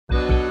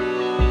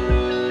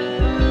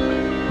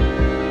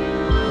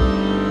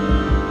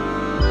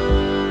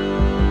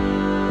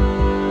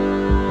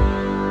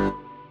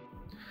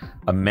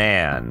a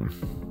man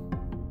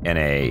in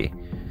a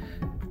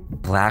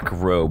black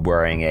robe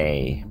wearing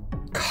a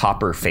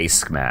copper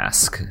face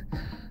mask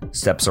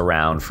steps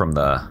around from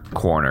the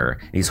corner.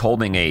 He's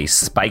holding a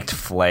spiked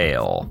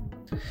flail,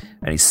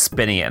 and he's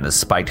spinning it, and the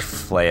spiked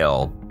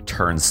flail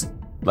turns,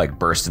 like,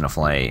 bursts into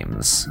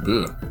flames.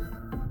 Ugh.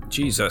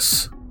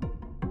 Jesus.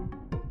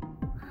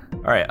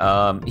 All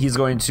right, he's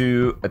going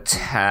to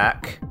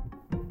attack.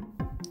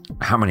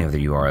 How many of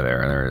you are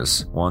there?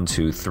 There's 1,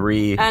 2,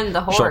 3. And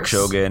the horse. Shulk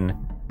Shogun,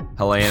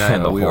 Helena,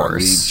 and the we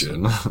horse. Are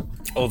Legion.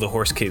 Oh, the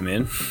horse came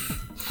in.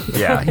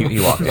 Yeah, he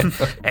walked in.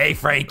 Hey,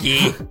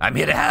 Frankie, I'm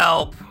here to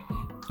help.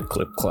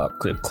 Clip, clop,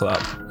 clip, clop.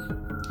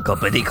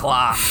 Clippity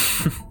clop.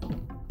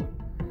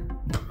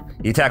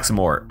 He attacks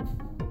Mort.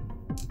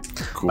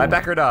 Cool.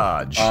 Linebacker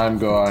dodge. I'm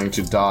going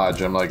to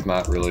dodge. I'm like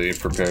not really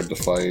prepared to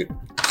fight.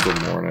 It's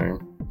the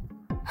morning.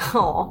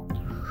 Oh.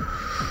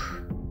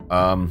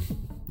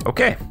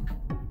 Okay.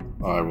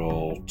 I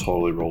will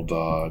totally roll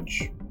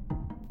dodge.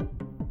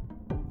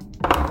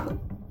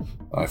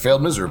 I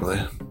failed miserably.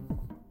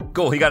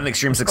 Cool, he got an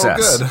extreme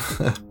success.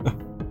 Oh,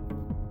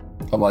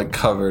 good. I'm like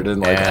covered in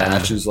like And-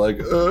 ashes, like.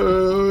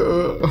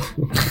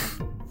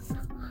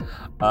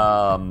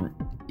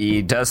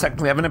 He does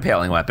technically have an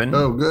impaling weapon.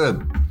 Oh,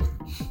 good.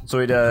 So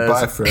he does.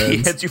 Bye, friends. He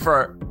hits you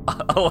for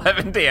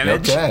 11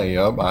 damage. Okay,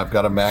 yep. I've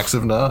got a max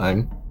of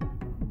 9.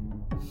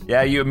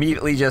 Yeah, you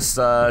immediately just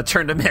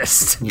turn to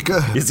mist. You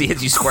good? As he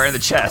hits you square in the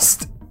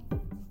chest.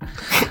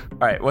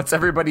 Alright, what's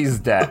everybody's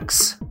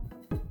dex?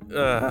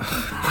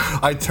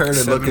 I turn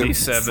and look at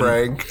 77.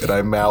 Frank and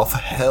I mouth,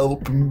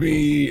 "Help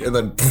me," and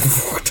then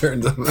turn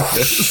to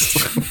mist.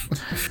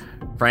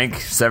 Frank,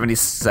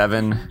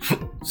 77.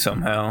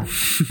 Somehow.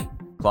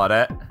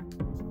 Claudette,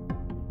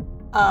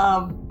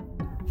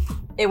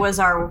 It was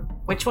our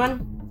which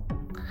one?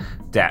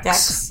 Dex.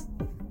 Dex.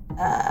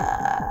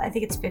 I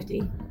think it's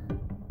 50.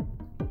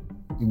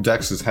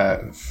 Dex is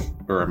half.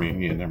 Or, I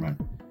mean, yeah, never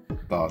mind.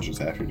 Dodge is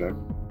half your deck.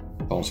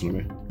 Don't listen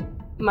to me.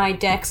 My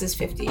Dex is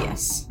 50.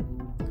 Yes.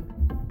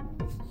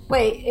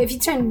 Wait, if you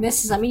turn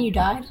mist, does that mean you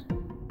died?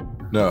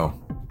 No,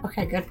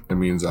 Okay, good. it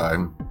means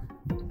I'm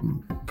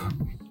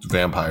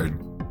vampired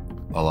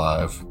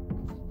alive.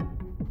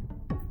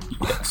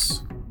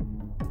 Yes.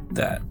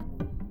 That.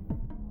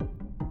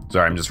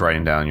 Sorry, I'm just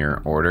writing down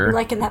your order.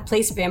 Like in that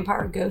place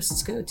vampire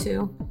ghosts go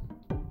to.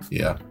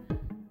 Yeah.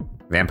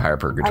 Vampire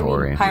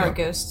Purgatory. I mean, pirate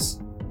ghosts.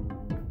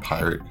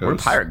 Pirate ghost. Where do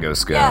pirate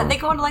ghosts go? Yeah, they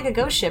go onto like a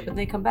ghost ship and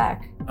they come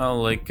back. Oh,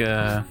 like,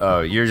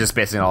 Oh, you're just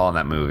basing it all on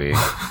that movie.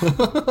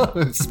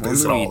 It's what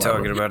based are all you on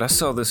talking that. about? I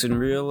saw this in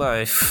real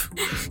life.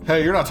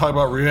 Hey, you're not talking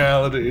about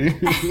reality.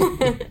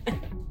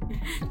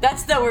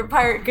 That's not where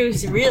pirate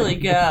ghosts really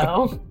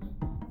go.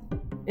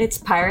 It's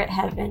pirate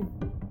heaven.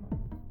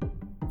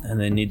 And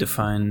they need to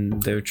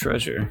find their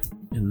treasure.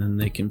 And then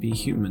they can be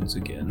humans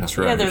again. That's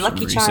Yeah, right. they're For some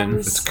lucky reason.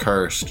 charms. It's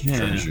cursed Yeah.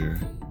 treasure.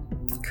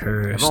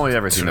 Cursed I've only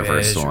ever seen the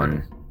first treasure.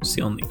 one. It's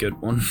the only good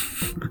one.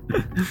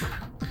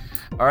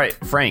 All right,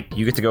 Frank,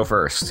 you get to go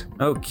first.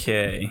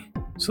 Okay.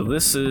 So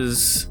this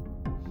is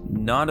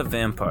not a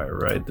vampire,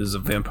 right? This is a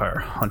vampire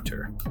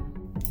hunter.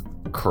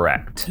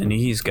 Correct. And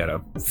he's got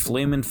a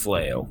flaming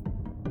flail.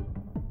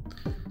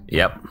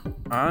 Yep.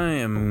 I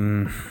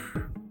am...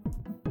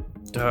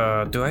 do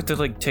I have to,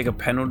 like, take a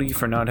penalty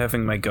for not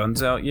having my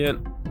guns out yet?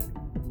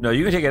 No,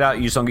 you can take it out.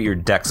 You just don't get your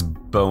dex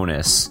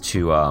bonus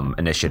to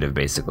initiative,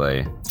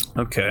 basically.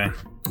 Okay.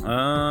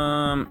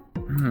 Can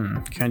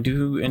I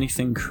do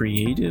anything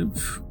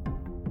creative?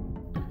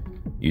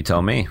 You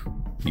tell me.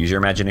 Use your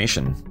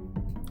imagination.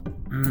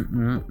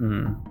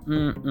 I'm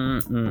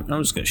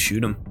just gonna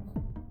shoot him.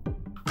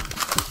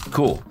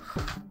 Cool.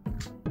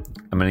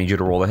 I'm gonna need you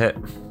to roll a hit.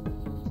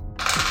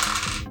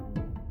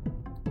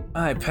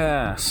 I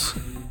pass.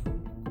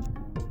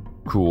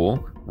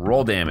 Cool.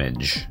 Roll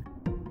damage.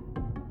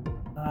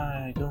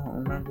 I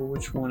don't remember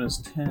which one is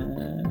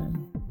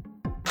 10.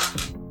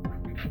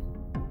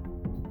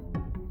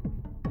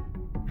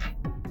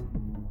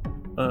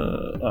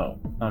 Oh,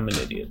 I'm an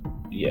idiot.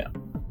 Yeah,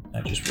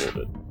 I just rolled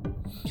it.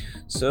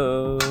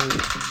 So,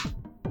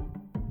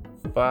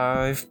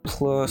 5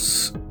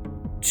 plus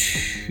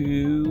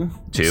 2.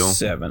 2.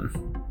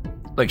 7.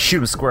 Like, shoot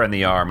him square in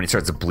the arm and he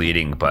starts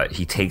bleeding, but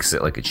he takes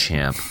it like a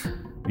champ.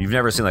 You've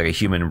never seen like a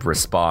human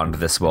respond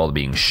this well to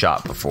being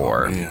shot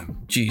before. Man.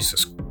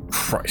 Jesus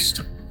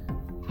Christ.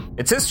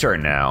 It's his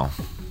turn now.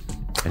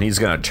 And he's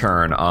gonna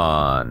turn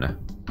on...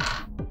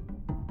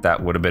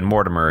 That would have been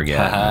Mortimer again.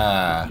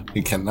 Haha.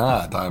 He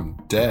cannot. I'm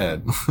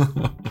dead.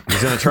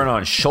 He's gonna turn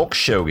on Shulk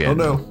Shogun. Oh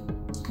no.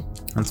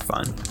 That's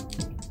fine.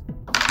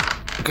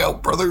 Go,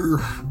 brother.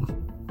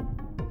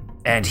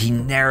 And he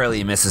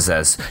narrowly misses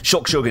as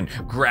Shulk Shogun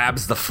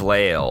grabs the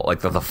flail, like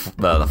the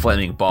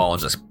flaming ball,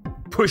 and just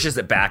pushes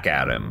it back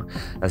at him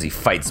as he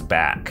fights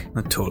back.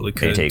 I totally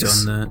could have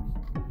takes- done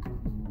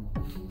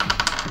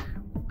that.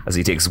 As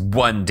he takes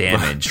 1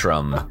 damage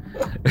from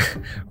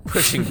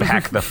pushing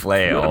back the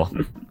flail.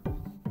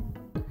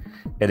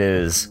 It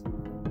is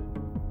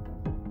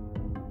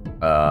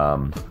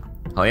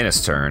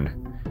Helena's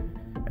turn,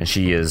 and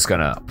she is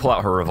gonna pull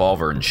out her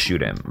revolver and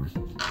shoot him.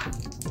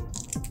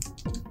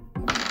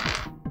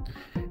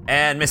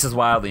 and misses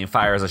wildly and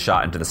fires a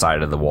shot into the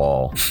side of the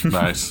wall.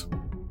 Nice.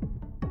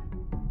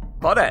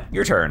 Claudette,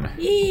 your turn.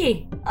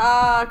 Yee.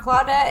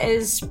 Claudette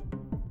is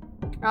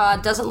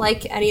doesn't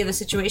like any of the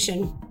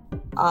situation.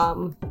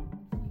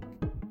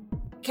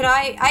 Can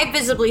I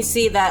visibly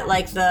see that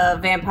like the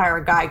vampire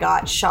guy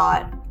got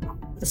shot?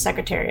 The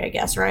secretary, I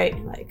guess, right?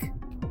 Like,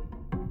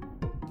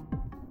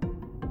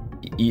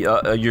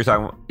 You're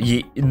talking.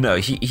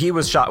 He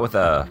was shot with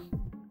a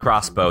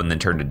crossbow and then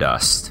turned to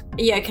dust.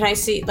 yeah. Can I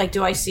see? Like,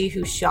 do I see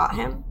who shot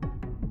him?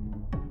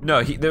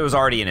 No, there was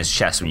already in his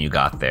chest when you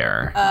got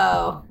there.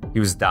 Oh. He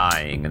was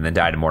dying and then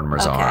died in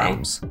Mortimer's Okay.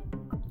 arms.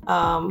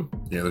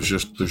 Yeah, there's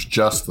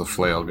just the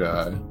flail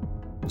guy,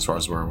 as far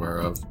as we're aware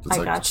of. That's I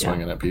like gotcha.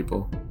 swinging at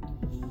people.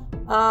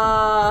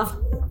 I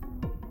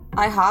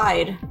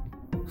hide.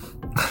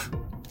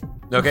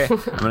 Okay,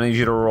 I'm gonna need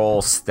you to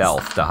roll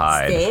stealth to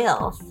hide.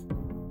 Stealth.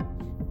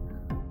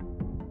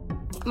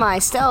 My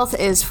stealth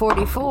is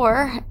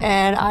 44,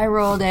 and I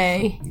rolled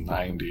a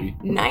 90.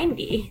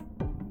 90.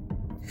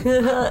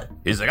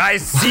 He's like, I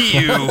see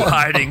you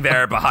hiding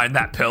there behind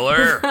that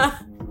pillar.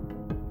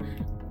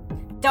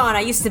 Dawn,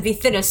 I used to be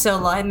thin as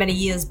Sola many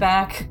years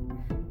back.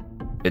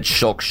 It's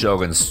Shulk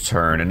Shogun's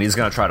turn, and he's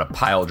gonna try to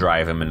pile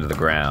drive him into the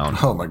ground.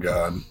 Oh my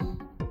god.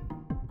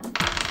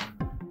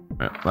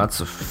 That's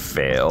a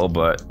fail,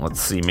 but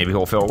let's see, maybe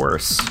he'll fail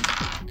worse.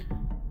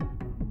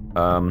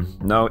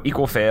 No,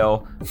 equal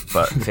fail,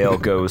 but fail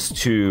goes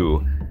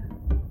to...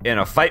 In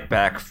a fight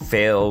back,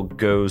 fail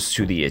goes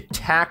to the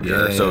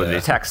attacker, so the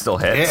attack still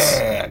hits.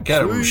 Yeah,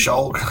 get him,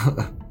 Shulk.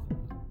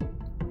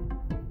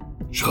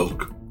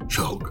 Shulk.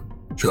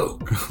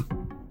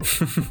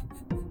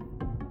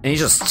 And he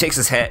just takes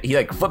his head, he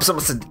like flips him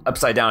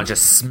upside down and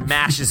just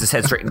smashes his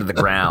head straight into the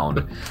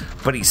ground.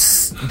 But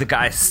the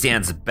guy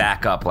stands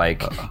back up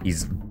like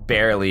he's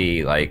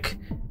barely like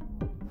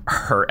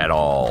hurt at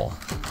all.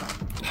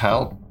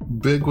 How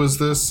big was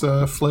this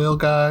flail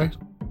guy?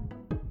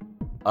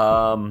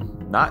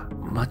 Not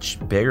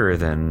much bigger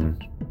than...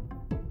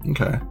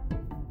 Okay.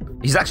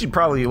 He's actually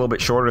probably a little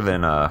bit shorter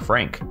than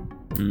Frank.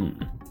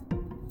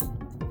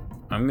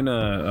 I'm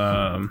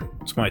gonna.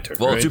 It's my turn.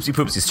 Well, right? Toopsie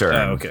Poopsie's turn.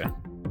 Oh, okay.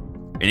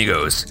 And he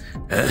goes,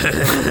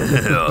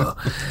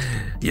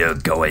 you're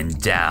going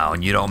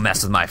down. You don't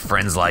mess with my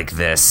friends like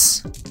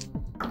this.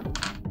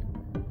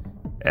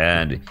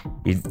 And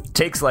he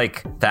takes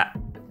like that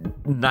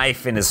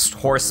knife in his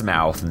horse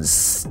mouth and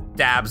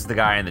stabs the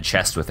guy in the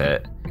chest with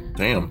it.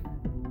 Damn.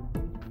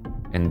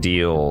 And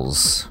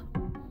deals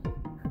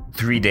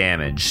 3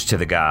 damage to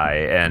the guy.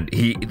 And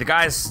the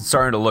guy's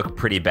starting to look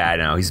pretty bad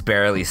now. He's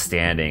barely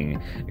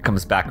standing. It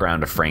comes back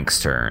around to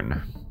Frank's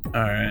turn.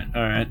 All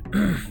right.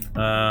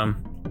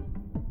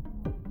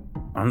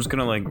 I'm just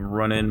gonna like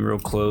run in real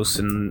close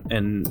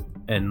and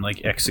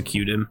like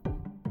execute him.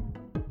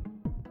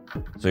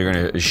 So you're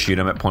gonna shoot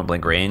him at point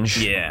blank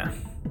range? Yeah.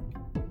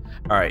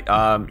 All right.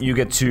 You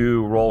get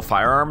to roll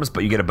firearms,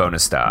 but you get a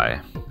bonus die.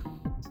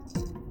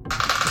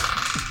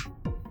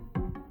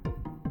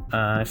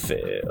 I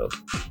failed.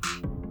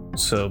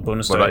 So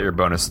bonus What die. about your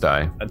bonus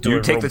die? Do You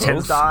I take roll the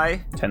tens both?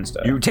 die. 10s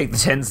die. You take the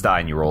tens die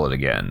and you roll it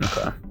again.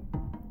 Okay.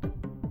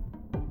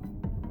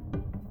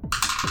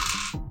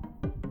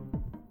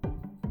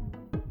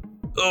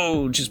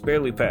 Oh, just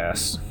barely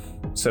passed.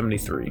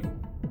 73.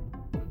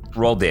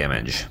 Roll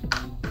damage.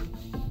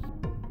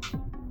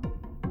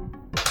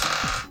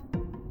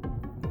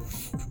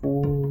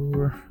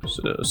 4,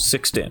 so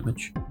 6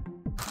 damage.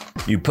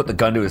 You put the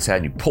gun to his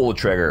head and you pull the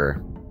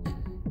trigger,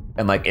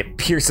 and like it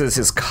pierces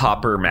his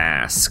copper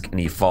mask, and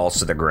he falls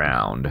to the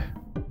ground.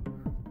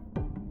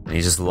 And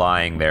he's just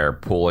lying there,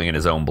 pooling in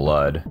his own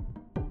blood.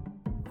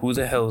 Who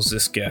the hell is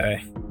this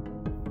guy?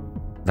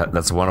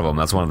 That's one of them.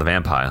 That's one of the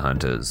vampire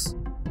hunters.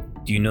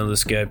 Do you know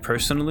this guy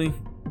personally?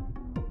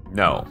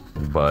 No,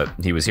 but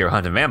he was here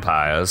hunting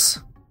vampires.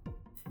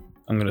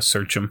 I'm gonna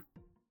search him.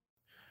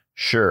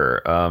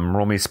 Sure.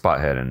 Roll me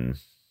spot hidden.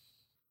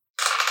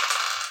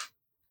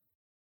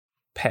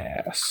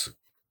 Pass.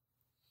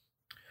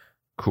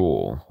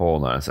 Cool.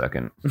 Hold on a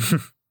second.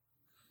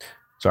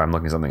 Sorry, I'm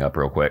looking something up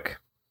real quick.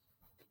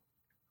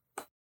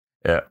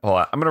 Yeah, hold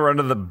on. I'm gonna run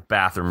to the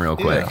bathroom real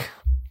quick. Yeah.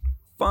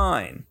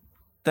 Fine.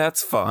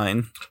 That's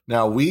fine.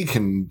 Now we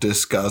can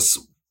discuss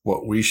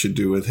what we should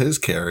do with his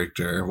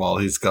character while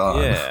he's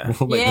gone. Yeah.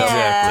 We'll make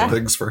Yeah. up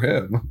things for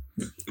him.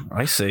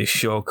 I say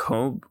Shulk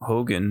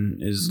Hogan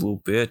is a little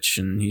bitch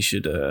and he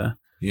should,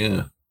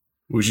 Yeah.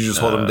 We should just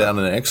hold him down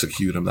and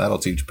execute him. That'll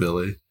teach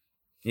Billy.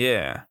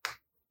 yeah.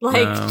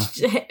 Like, No.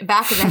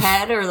 back of the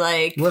head or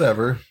like...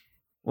 Whatever.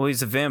 Well,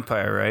 he's a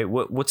vampire, right?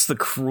 What's the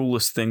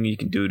cruelest thing you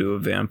can do to a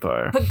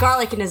vampire? Put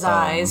garlic in his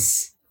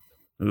eyes.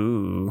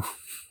 Ooh.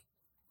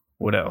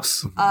 What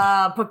else?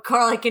 Put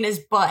garlic in his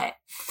butt.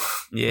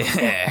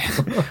 Yeah.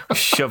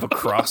 Shove a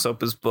cross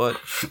up his butt.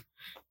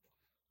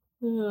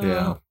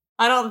 Yeah.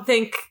 I don't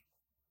think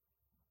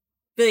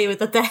Billy would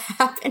let that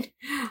happen.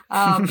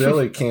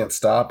 Billy can't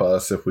stop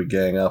us if we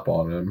gang up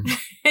on him.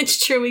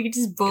 It's true, we could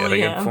just Got a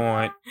bully good him.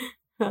 point.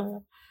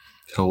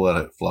 He'll let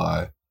it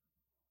fly.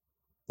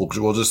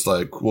 We'll just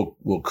like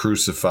we'll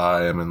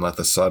crucify him and let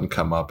the sun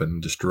come up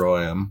and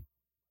destroy him.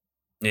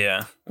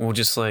 Yeah, we'll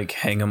just like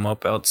hang him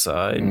up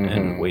outside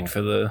and wait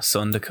for the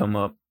sun to come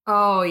up.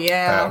 Oh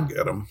yeah. I'll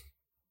get him.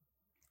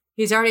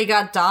 He's already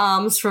got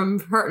DOMs from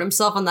hurting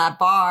himself in that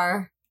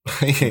bar.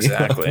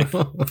 Exactly.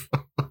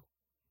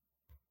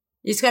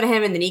 You just gotta hit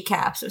him in the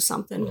kneecaps or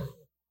something.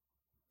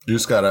 You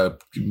just gotta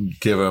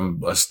give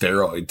him a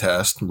steroid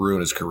test and ruin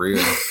his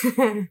career.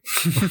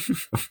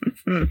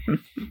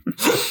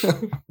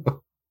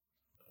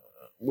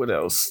 What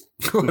else?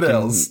 What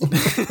else?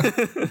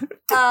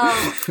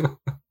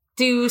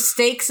 Do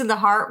stakes in the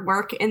heart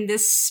work in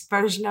this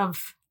version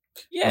of?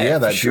 Yeah,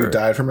 that sure. dude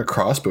died from a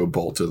crossbow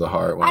bolt to the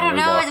heart. When I don't we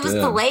know. walked It was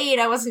in. delayed.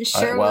 I wasn't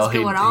sure Well, what's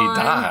going on.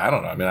 He died. I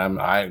don't know. I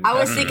mean, I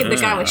was thinking the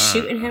guy was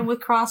shooting him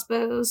with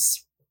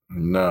crossbows.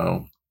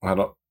 No, I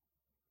don't.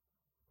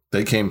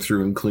 They came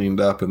through and cleaned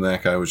up, and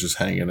that guy was just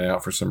hanging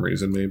out for some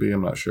reason. Maybe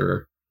I'm not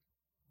sure.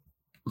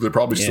 They're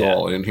probably still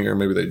all in here.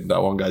 Maybe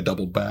that one guy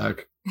doubled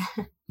back.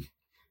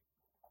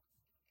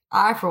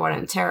 I, for one,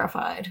 am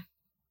terrified.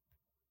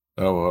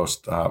 Oh, well,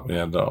 stop!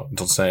 Yeah, don't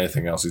say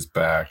anything else. He's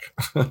back.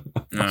 No,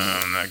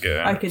 not good.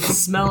 I can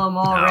smell him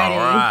already. All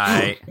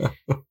right.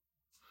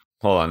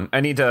 Hold on.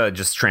 I need to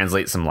just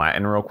translate some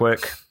Latin real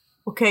quick.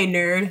 Okay,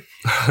 nerd.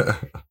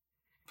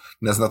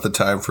 That's not the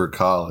time for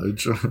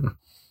college.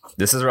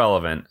 This is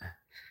relevant.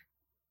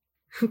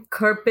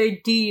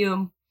 Carpe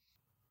diem.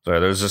 So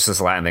there's just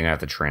this Latin thing I have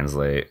to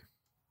translate.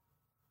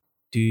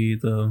 Do you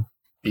though?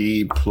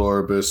 E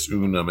pluribus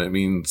unum. It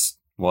means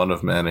one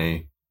of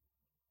many.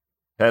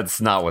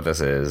 That's not what this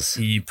is.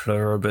 E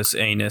pluribus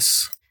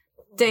anus.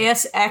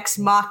 Deus ex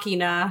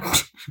machina.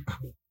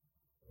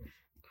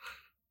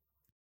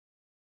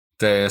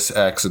 Deus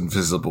ex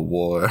invisible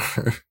war.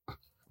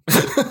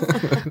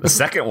 The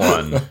second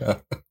one.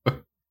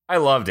 I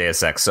love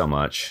Deus Ex so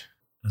much.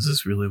 Is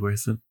this really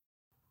worth it?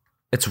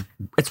 It's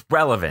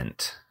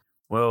relevant.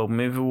 Well,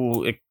 maybe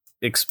we'll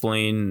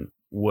explain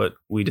what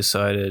we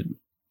decided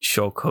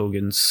Shulk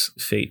Hogan's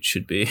fate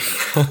should be.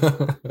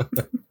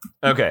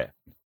 Okay.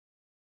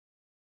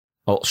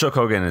 Well, Shulk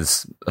Hogan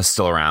is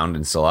still around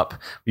and still up.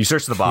 You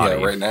search the body.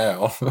 Yeah, right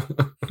now.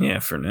 Yeah,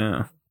 for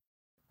now.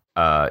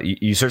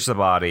 You search the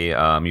body.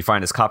 You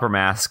find his copper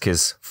mask,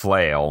 his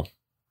flail.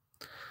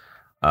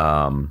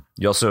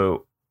 You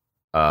also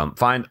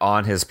find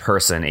on his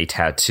person a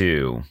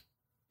tattoo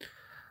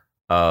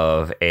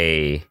of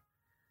a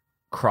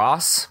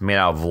cross made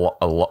out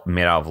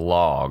of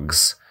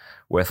logs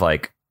with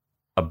like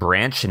a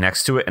branch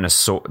next to it and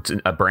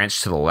a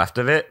branch to the left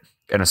of it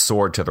and a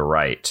sword to the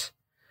right.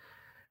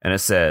 And it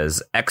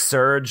says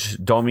Exurge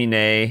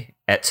Domine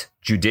et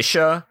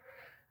Judicia.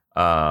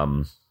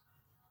 Damn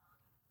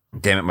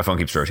it, my phone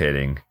keeps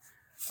rotating.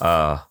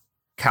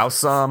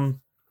 Causam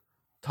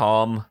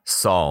Tom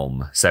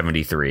Psalm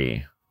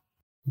 73.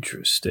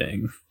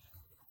 Interesting.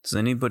 Does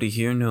anybody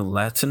here know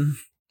Latin?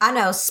 I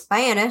know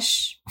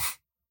Spanish.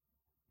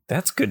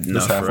 That's good Just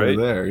enough, halfway right?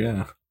 there,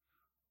 yeah.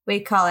 We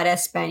call it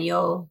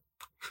Espanol.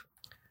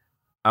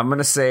 I'm going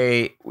to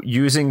say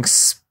using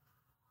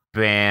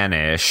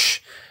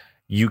Spanish,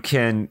 you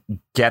can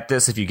get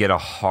this if you get a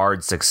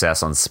hard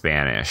success on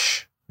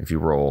Spanish, if you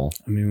roll.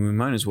 I mean, we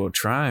might as well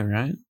try,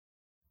 right?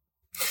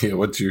 Yeah,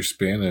 what's your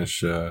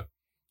Spanish? My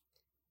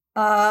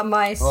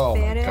Oh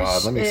Spanish my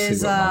god, let me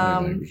is see what my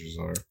languages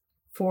are.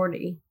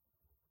 40.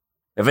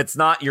 If it's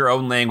not your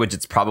own language,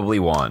 it's probably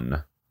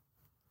 1.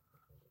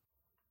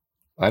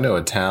 I know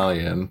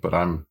Italian, but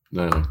I'm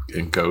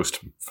in Ghost.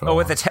 Oh,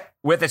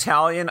 with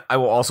Italian, I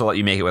will also let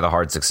you make it with a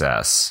hard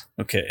success.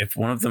 Okay, if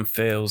one of them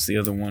fails, the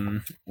other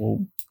one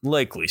will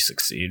likely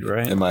succeed,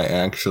 right? Am I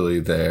actually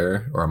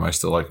there, or am I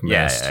still like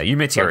missed? Yeah, you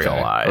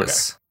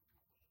materialize.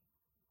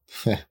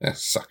 Okay.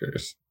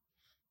 Suckers.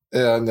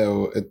 Yeah,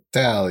 no,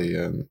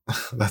 Italian.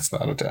 That's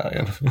not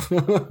Italian.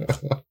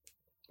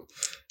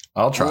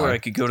 I'll Or try. I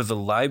could go to the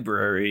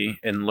library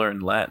and learn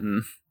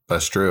Latin,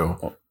 That's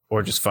true.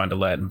 or just find a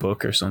Latin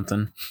book or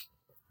something.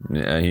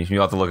 Yeah,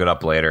 you'll have to look it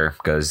up later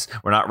because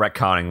we're not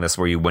retconning this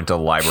where you went to the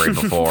library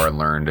before and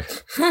learned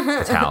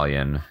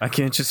Italian. I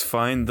can't just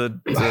find the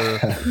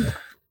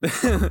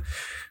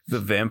the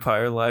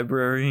vampire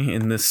library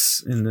in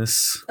this. They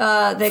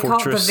call it the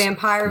Fortress?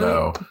 vampire.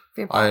 No.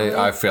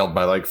 I failed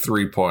by like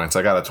 3 points.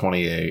 I got a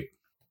 28.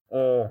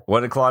 Oh, What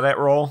did Claudette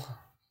roll?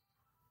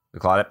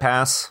 Did Claudette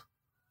pass?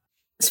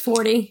 It's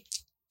 40.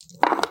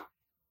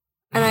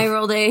 And I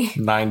rolled a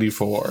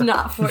 94.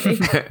 not 40.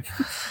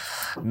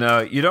 No,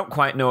 you don't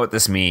quite know what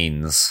this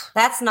means.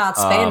 That's not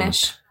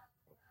Spanish.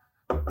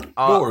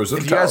 Or is it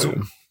if you guys-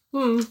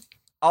 Italian?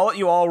 I'll let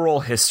you all roll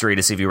history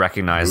to see if you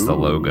recognize the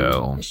Ooh.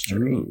 logo.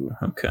 Ooh,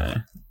 okay.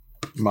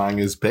 Mine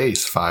is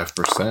base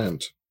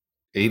 5%.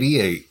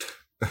 88.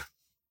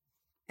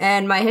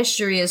 And my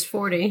history is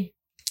 40.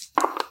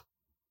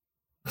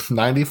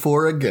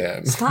 94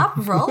 again. Stop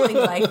rolling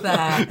like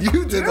that.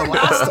 You did You're the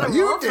last not time. a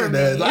You roll for did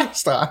it me.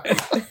 last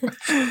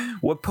time.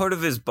 What part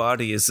of his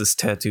body is this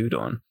tattooed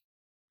on?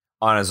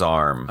 on his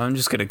arm. I'm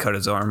just gonna cut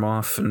his arm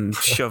off and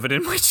shove it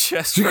in my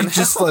chest. You for could now.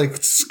 just like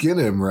skin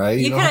him, right?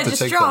 You don't could have have to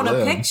just take drawn the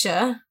a limb.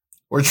 picture.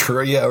 Or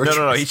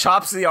No. He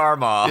chops the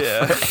arm off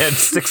Yeah. and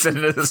sticks it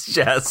into his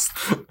chest.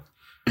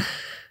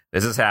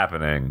 This is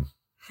happening.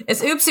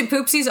 Is Oopsie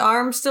Poopsie's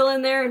arm still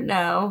in there?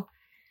 No.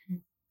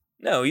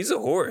 No, he's a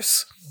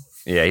horse.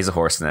 Yeah, he's a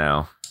horse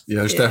now. Yeah,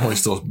 there's Yeah. definitely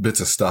still bits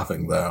of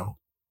stuffing though.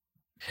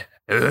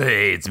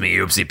 Hey, it's me,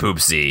 Oopsie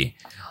Poopsie.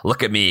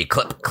 Look at me,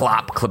 clip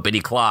clop,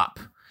 clippity clop.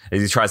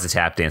 As he tries to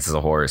tap dance as a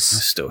I horse.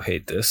 still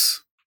hate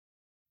this.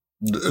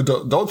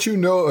 Don't you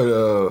know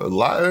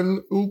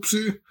Latin,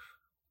 Oopsie?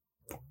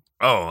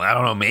 Oh, I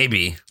don't know,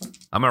 maybe.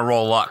 I'm gonna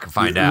roll luck and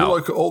find You're out.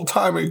 like an old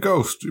timey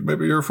ghost.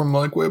 Maybe you're from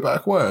like way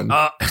back when.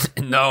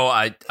 No,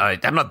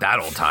 I'm not that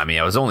old timey.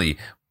 I was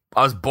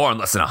born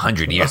less than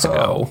 100 years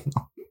ago.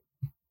 Oh.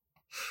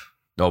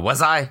 No,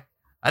 was I?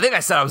 I think I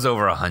said I was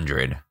over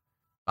 100.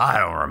 I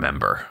don't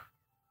remember.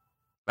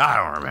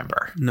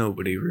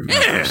 Nobody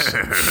remembers.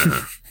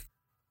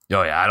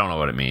 Oh yeah, I don't know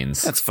what it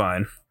means. That's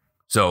fine.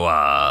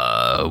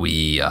 So,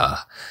 we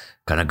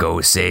gonna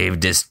go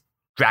save this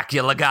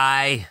Dracula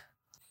guy.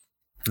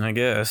 I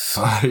guess.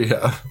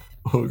 Yeah,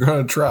 we're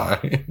gonna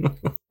try.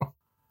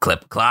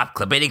 Clip clop,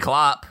 clippity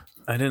clop.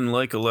 I didn't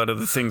like a lot of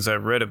the things I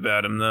read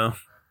about him, though.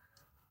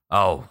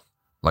 Oh,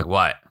 like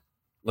what?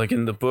 Like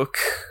in the book,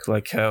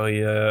 like how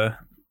he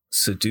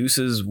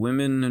seduces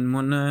women and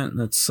whatnot.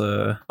 That's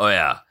Oh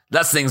yeah,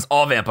 that's things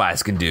all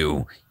vampires can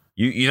do.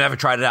 You never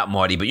tried it out,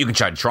 Morty, but you can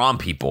try to draw on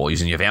people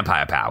using your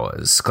vampire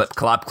powers. Clip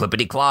clop,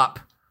 clippity clop.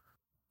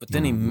 but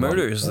then he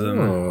murders them.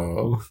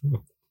 Oh.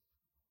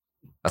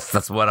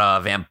 That's what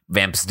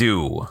vamps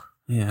do.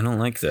 Yeah, I don't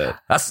like that.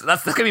 That's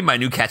gonna be my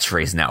new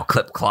catchphrase now.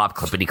 Clip clop,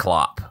 clippity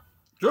clop.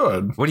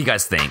 Good. What do you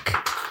guys think?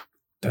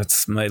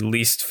 That's my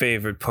least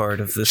favorite part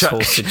of this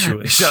whole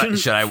situation.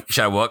 Should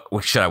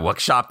I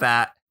workshop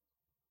that?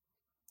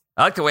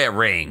 I like the way it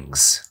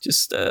rings.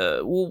 Just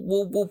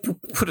we'll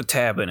put a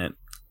tab in it.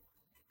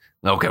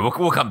 Okay, we'll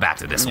come back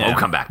to this one. Yeah, We'll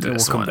come back to we'll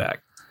this come one.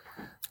 back.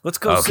 Let's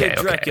go Okay, save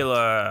okay.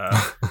 Dracula.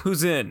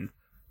 Who's in?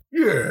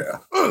 Yeah.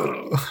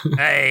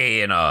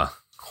 Hey, and a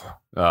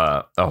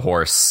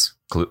horse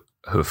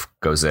hoof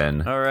goes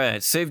in. All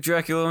right, save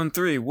Dracula in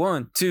 3.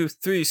 1, 2,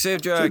 3.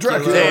 Save Dracula.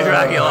 Dracula. Hey,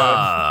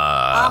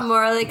 Dracula. I'm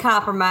morally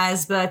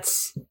compromised, but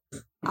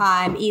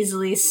I'm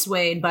easily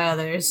swayed by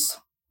others.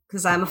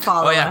 Because I'm a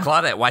follower. Oh yeah,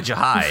 Claudette, why'd you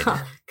hide?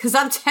 Because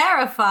I'm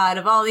terrified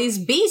of all these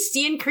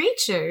bestian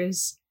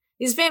creatures.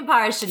 These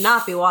vampires should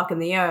not be walking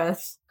the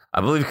earth. I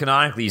believe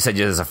canonically you said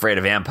you was afraid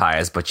of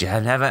vampires, but you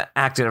have never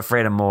acted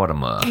afraid of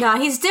Mortimer. No,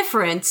 he's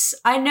different.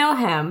 I know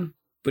him.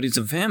 But he's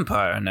a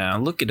vampire now.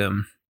 Look at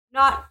him.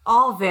 Not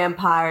all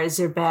vampires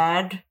are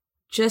bad.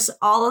 Just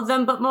all of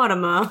them but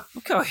Mortimer.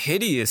 Look how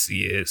hideous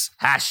he is.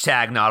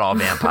 Hashtag not all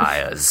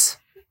vampires.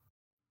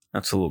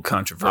 That's a little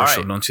controversial, All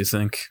right. don't you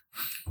think?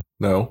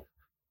 No.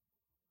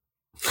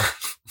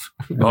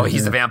 Oh,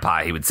 he's a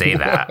vampire. He would say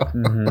that.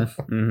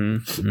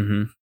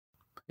 Mm-hmm.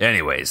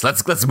 Anyways,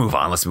 let's move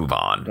on. Let's move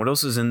on. What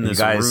else is in You this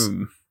guys-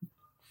 room?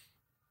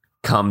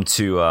 Come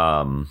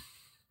to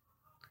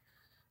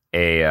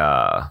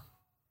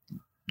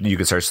you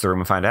can search the room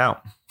and find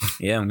out.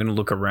 Yeah, I'm gonna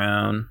look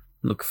around,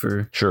 look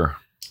for Sure.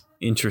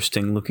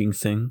 interesting looking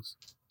things.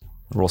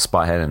 Roll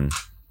spot head and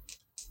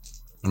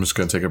I'm just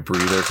gonna take a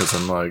breather because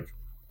I'm like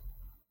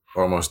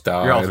almost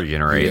died. your health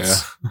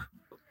regenerates.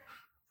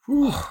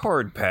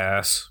 Hard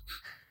pass.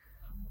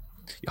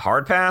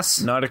 Hard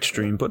pass. Not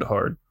extreme, but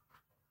hard.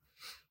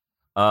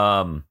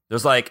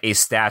 There's like a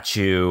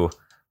statue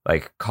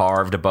like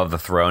carved above the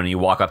throne, and you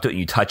walk up to it and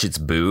you touch its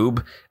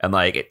boob, and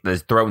like the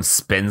throne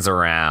spins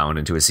around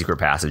into a secret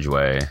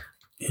passageway.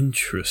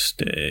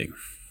 Interesting.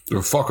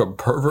 You fucking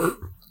pervert.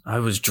 I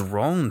was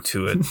drawn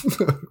to it.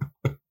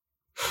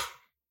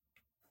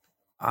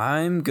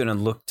 I'm gonna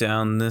look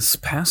down this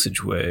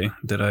passageway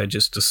that I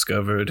just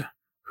discovered.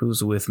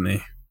 Who's with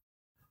me?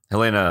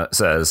 Helena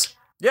says,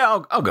 "Yeah,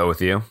 I'll go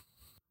with you."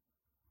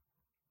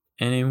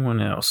 Anyone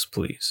else,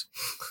 please?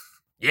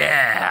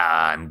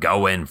 Yeah, I'm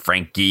going,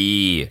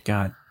 Frankie.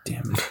 God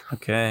damn it.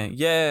 Okay.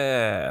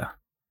 Yeah.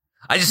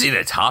 I just need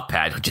a top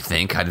hat. Don't you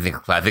think? I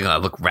think I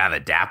look rather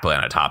dapper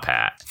in a top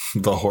hat.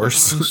 The It's horse.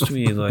 supposed to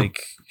be like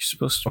you're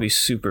supposed to be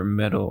super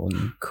metal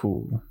and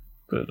cool.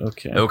 But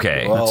okay.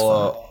 Okay,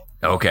 Well,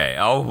 okay,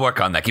 I'll work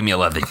on that. Give me a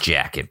leather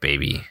jacket,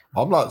 baby.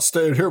 I'm not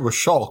staying here with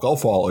Shulk. I'll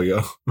follow you.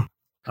 All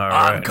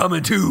I'm right.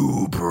 coming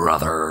too,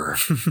 brother.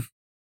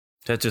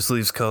 That just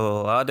leaves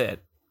Claudette.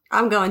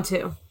 I'm going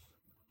to.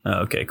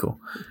 Oh, okay, cool.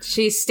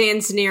 She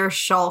stands near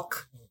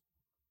Shulk.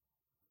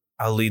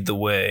 I'll lead the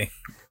way.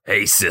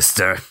 Hey,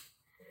 sister.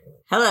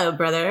 Hello,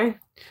 brother.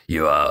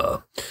 You,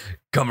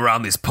 come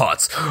around these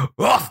parts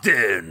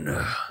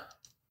often.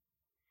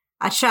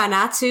 I try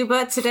not to,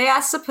 but today I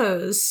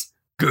suppose.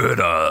 Good,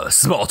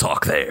 small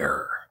talk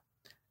there.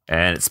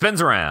 And it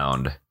spins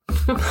around.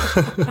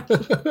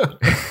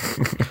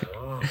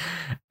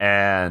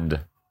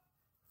 And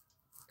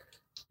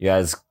you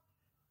guys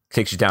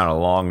takes you down a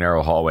long,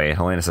 narrow hallway. And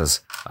Helena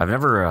says, I've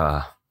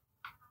never,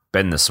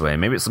 been this way.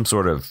 Maybe it's some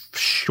sort of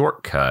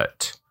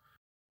shortcut.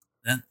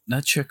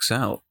 That checks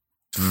out.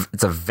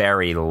 It's a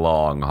very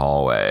long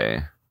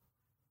hallway.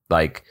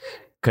 Like,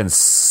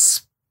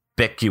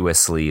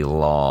 conspicuously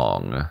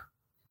long.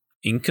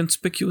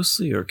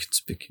 Inconspicuously or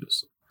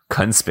conspicuously?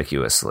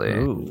 Conspicuously.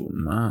 Oh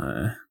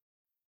my.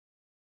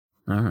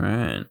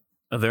 Alright.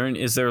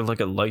 Is there like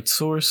a light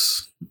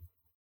source?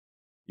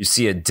 You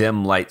see a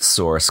dim light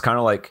source, kind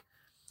of like,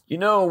 you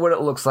know what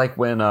it looks like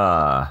when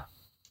your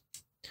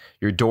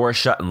door is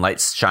shut and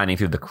light's shining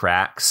through the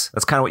cracks?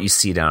 That's kind of what you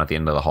see down at the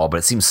end of the hall, but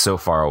it seems so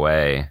far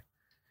away.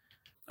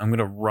 I'm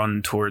gonna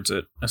run towards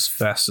it as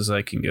fast as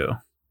I can go.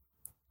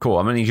 Cool,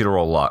 I'm gonna need you to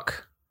roll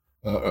luck.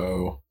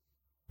 Uh-oh.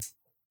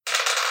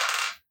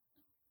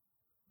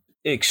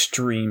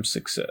 Extreme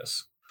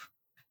success.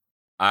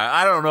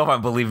 I don't know if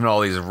I'm believing all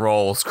these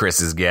rolls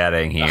Chris is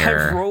getting I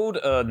here. rolled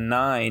a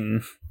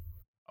 9.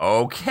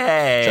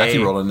 Okay. Jackie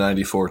rolled a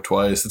 94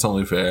 twice. It's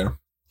only fair.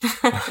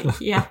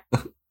 Yeah.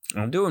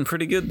 I'm doing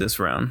pretty good this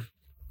round.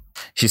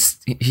 He's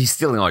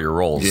stealing all your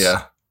rolls.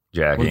 Yeah.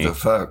 Jackie. What the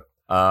fuck?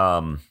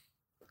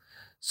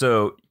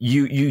 So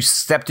you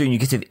step through and you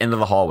get to the end of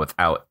the hall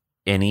without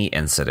any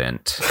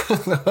incident.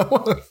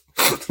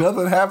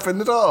 Nothing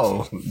happened at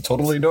all.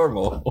 Totally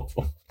normal.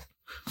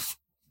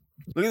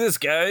 Look at this,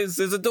 guys.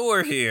 There's a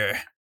door here.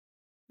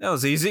 That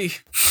was easy.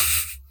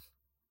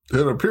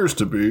 It appears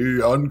to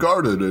be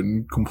unguarded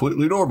and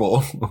completely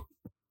normal.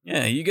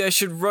 Yeah, you guys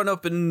should run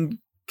up and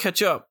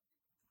catch up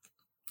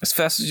as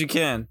fast as you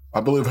can.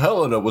 I believe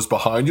Helena was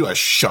behind you. I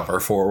shove her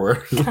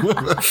forward.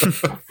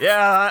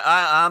 Yeah,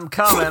 I'm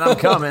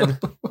coming.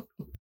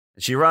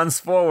 She runs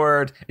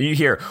forward, and you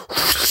hear,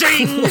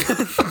 shing!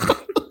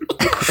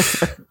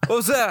 What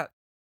was that?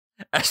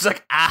 And she's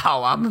like,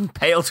 ow, I'm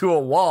impaled to a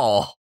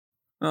wall.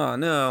 Oh,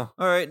 no.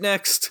 All right,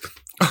 next.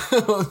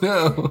 Oh,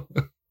 no.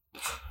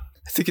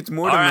 I think it's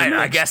more All than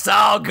right, I guess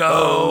I'll go.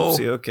 Oh,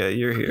 see, okay,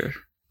 you're here.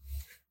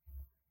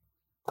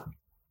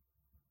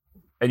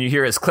 And you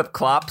hear his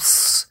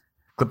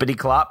clippity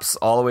clops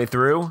all the way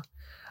through,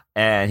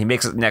 and he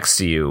makes it next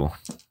to you.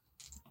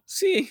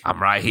 See,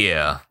 I'm right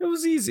here. it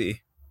was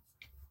easy.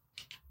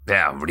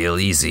 Yeah, real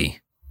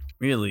easy.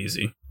 Real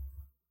easy.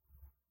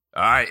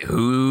 All right,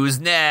 who's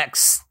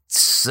next?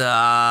 Okay,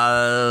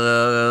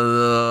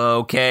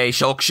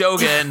 Shulk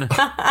Shogun.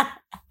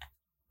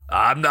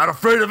 I'm not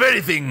afraid of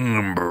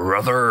anything,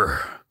 brother.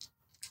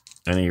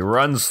 And he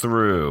runs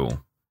through.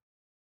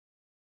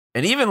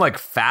 And even like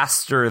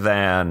faster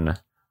than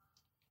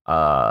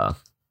Oopsie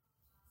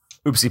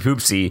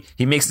Poopsie,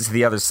 he makes it to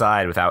the other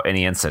side without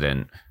any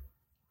incident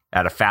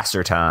at a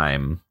faster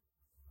time.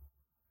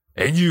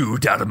 And you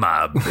doubted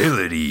my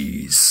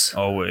abilities.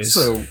 Always.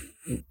 So,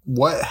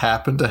 what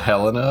happened to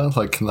Helena?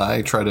 Like, can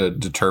I try to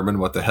determine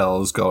what the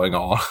hell is going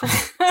on?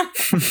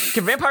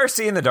 Can vampires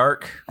see in the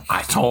dark?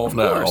 I don't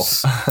know.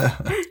 course.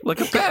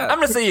 Like a bat. I'm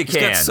going to say you He's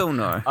got can.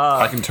 sonar.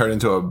 I can turn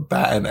into a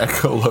bat and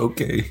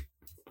echolocating.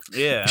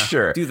 Yeah.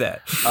 Sure. Do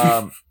that.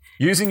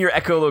 Using your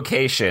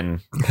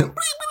echolocation,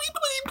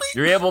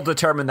 you're able to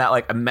determine that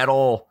like a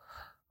metal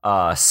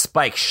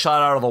spike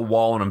shot out of the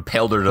wall and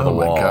impaled her to the Oh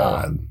my wall.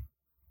 god.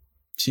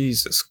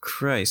 Jesus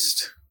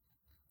Christ.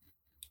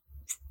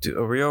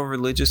 Are we all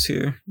religious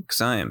here? Because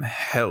I am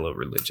hella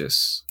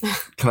religious.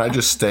 Can I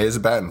just stay as a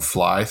bat and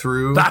fly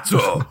through? That's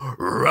a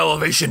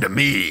revelation to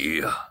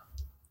me.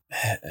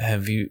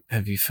 Have you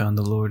found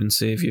the Lord and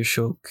Savior,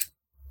 Shulk?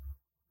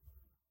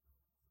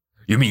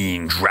 You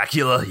mean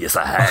Dracula? Yes,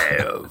 I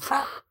have.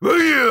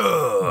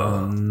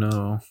 Oh Yeah.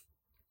 no.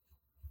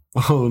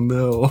 Oh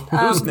no.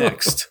 Who's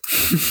next?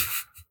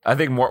 I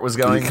think Mort was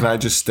going. Can I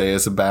just stay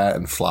as a bat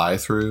and fly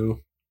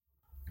through?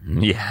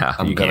 Yeah,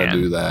 I'm you gonna can.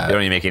 do that. You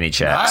don't need to make any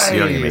checks. You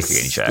don't need to make Nice.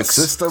 any The checks.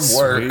 system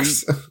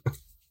works.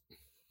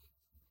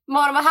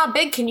 Mortimer, how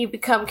big can you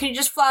become? Can you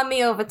just fly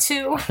me over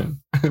too?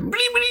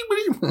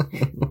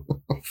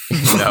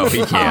 No,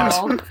 he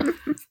can't.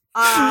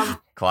 Oh.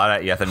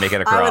 Claudette, you have to make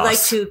it across. I would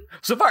like to.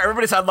 So far,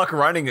 everybody's had luck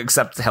running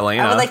except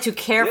Helena. I would like to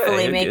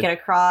carefully Yeah, you make do. it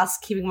across,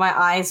 keeping my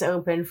eyes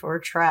open for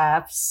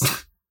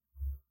traps.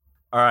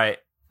 All right,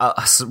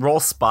 roll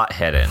spot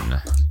hidden.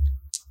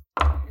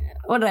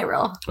 What did I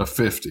roll? A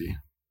 50.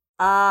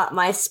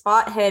 My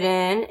spot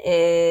hidden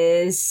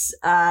is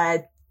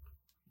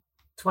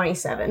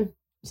 27.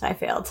 So I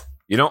failed.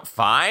 You don't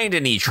find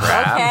any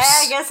traps. Okay,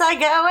 I guess I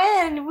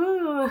go in.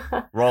 Woo.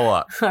 Roll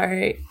up. All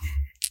right.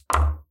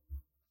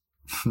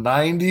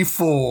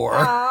 94. Oh.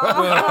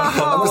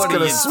 I'm just What are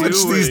gonna you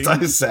switch these doing?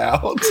 dice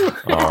out.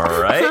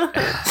 All right.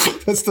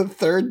 That's the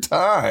third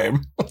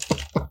time.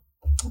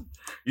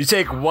 You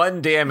take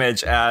 1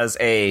 damage as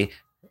a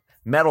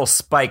metal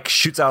spike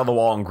shoots out of the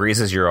wall and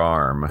grazes your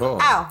arm. Oh,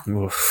 Ow.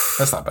 Oof.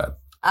 that's not bad.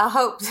 I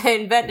hope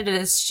they invented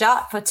a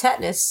shot for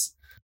tetanus.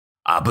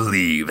 I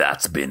believe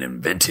that's been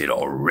invented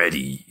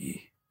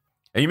already.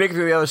 And you make it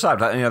through the other side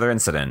without any other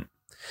incident.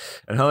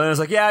 And Helena's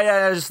like,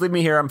 yeah, just leave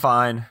me here. I'm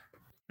fine.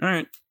 All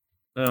right.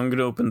 I'm going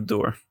to open the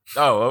door.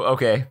 Oh,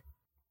 okay.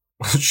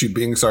 Is she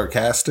being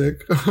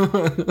sarcastic?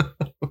 I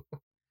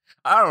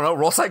don't know.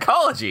 Roll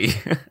psychology.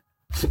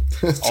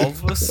 All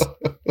of us?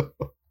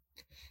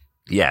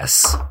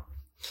 Yes.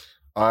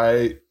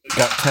 I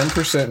got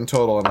 10% in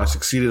total, and I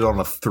succeeded on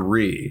a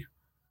 3.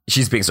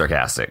 She's being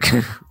sarcastic.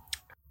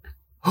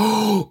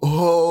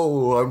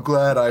 Oh, I'm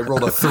glad I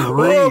rolled a 3.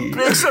 Oh,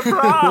 big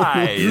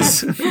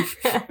surprise!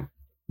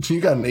 You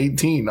got an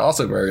 18,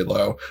 also very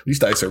low. These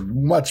dice are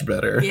much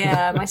better.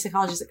 Yeah, my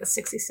psychology is like a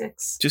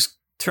 66. Just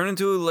turn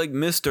into like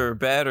mist or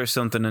bat or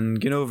something and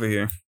get over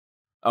here.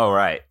 Oh,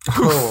 right.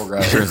 Oh,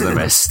 right. Here's the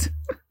mist.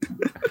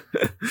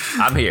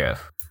 I'm here.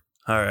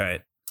 All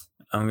right.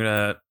 I'm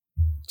gonna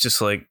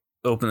just like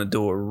open the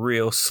door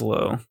real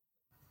slow.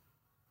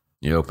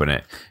 You open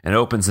it, and it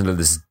opens into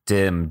this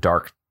dim,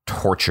 dark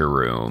torture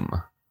room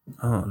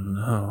Oh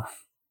no.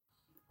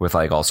 with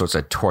like all sorts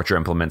of torture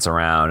implements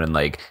around and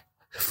like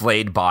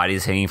flayed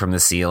bodies hanging from the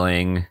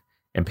ceiling,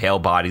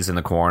 impaled bodies in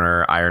the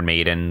corner, Iron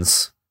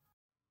Maidens.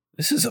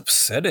 This is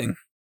upsetting.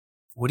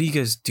 What do you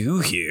guys do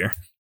here?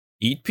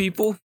 Eat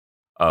people?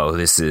 Oh,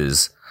 this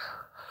is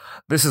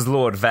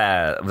Lord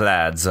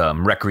Vlad's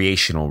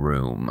recreational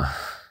room.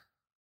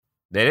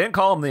 They didn't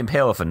call him the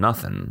Impaler for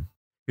nothing.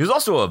 He was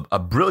also a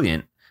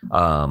brilliant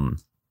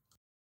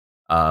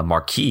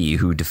marquis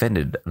who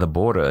defended the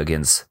border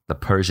against the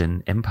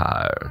Persian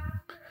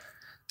Empire.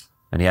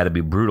 And he had to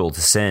be brutal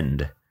to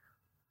send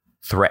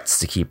threats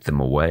to keep them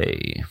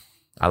away.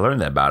 I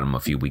learned that about him a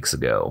few weeks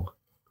ago.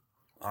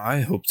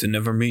 I hope to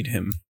never meet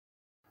him.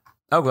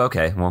 Oh,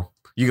 okay. Well,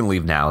 you can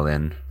leave now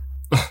then.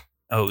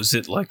 Oh, is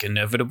it like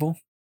inevitable?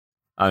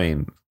 I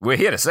mean, we're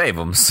here to save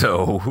him,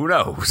 so who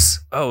knows?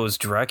 Oh, is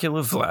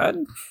Dracula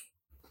Vlad?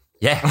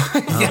 Yeah.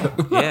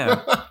 Oh,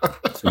 yeah.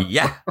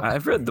 Yeah.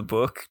 I've read the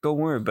book. Don't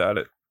worry about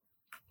it.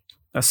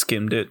 I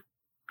skimmed it.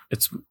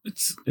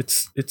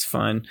 It's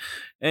fine.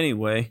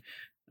 Anyway,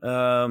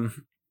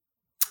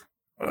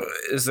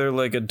 is there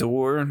like a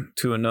door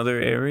to another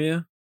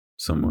area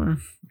somewhere?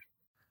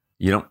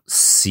 You don't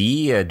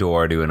see a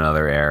door to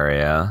another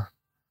area,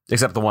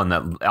 except the one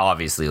that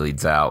obviously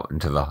leads out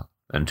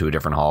into a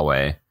different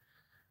hallway.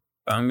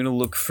 I'm gonna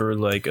look for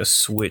like a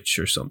switch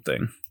or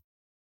something.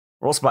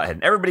 Roll spot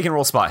hidden. Everybody can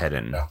roll spot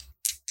hidden. Yeah.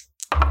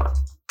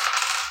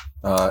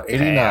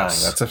 89.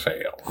 Pass. That's a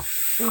fail.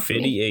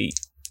 58.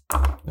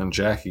 And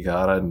Jackie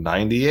got a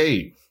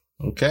 98.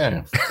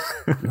 Okay.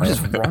 What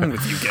is wrong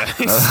with you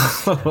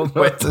guys? I don't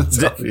know what to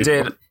tell you.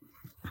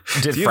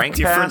 Did Do you Frank have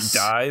different pass?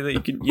 die that you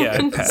can? Yeah,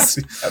 I passed.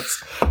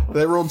 Yes.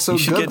 They rolled so You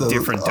should good. get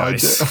different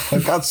dice. I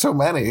got so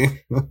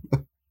many.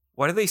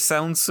 Why do they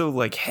sound so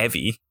like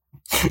heavy?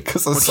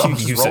 Because the What are you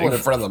song's using? rolling in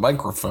front of the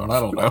microphone. I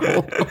don't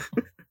know.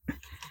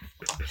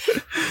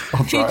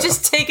 I'll try. You're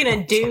just taking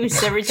a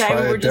deuce every time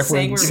Try a we're just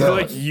saying we're different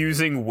You're So- like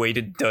using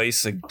weighted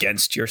dice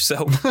against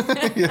yourself.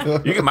 Yeah.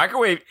 You can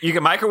microwave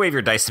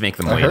your dice to make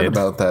them I heard weighted.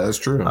 about that. It's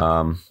true.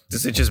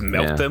 Does it just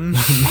melt Yeah. them? No,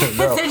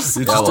 They're just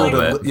it's all still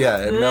like- yeah,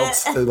 it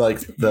melts like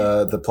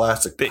the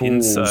plastic The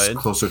pools inside.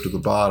 closer to the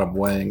bottom,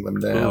 weighing them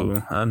down.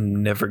 Ooh,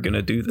 I'm never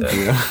gonna do that.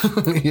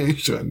 Yeah. Yeah, you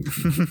shouldn't.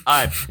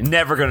 I'm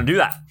never gonna do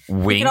that. You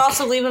Wink. can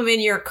also leave them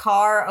in your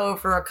car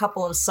over a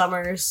couple of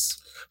summers.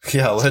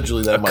 Yeah,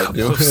 allegedly that A might couple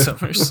do of it.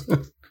 summers,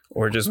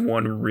 or just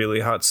one really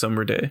hot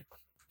summer day.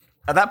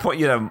 At that point,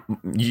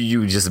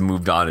 you just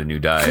moved on to new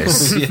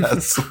dice.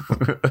 Yes,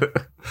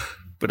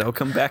 But I'll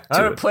come back I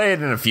to haven't it.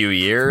 played in a few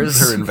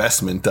years. her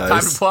investment Time to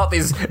dice. pull out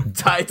these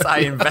dice I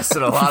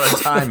invested a lot of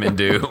time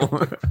into.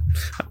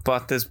 I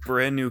bought this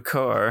brand new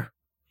car.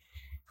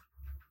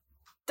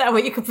 That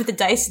way you can put the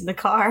dice in the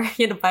car.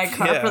 You had to buy a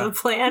car Yeah. for the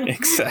plan.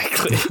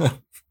 Exactly.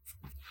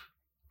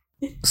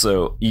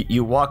 So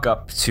you walk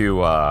up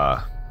to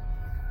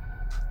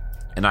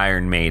an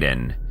Iron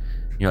Maiden.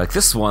 You're like,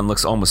 this one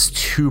looks almost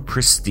too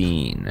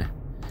pristine.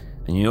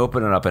 And you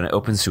open it up, and it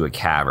opens to a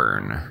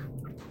cavern.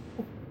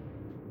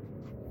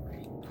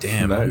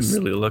 Damn, Nice.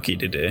 I'm really lucky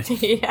today.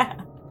 Yeah.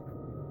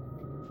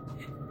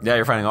 Yeah,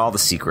 you're finding all the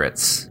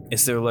secrets.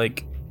 Is there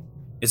like,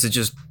 is it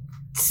just,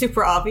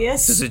 Super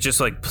obvious. does it just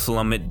like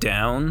plummet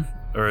down?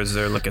 Or is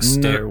there like a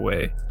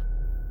stairway?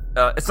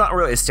 It's not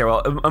really a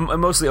stairwell. It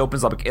mostly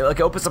opens up. It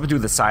opens up into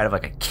the side of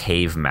like a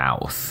cave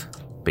mouth,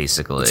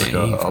 basically. It's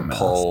like a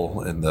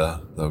pole in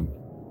the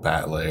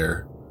bat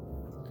layer.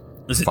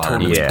 Is it Fire.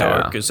 totally Yeah.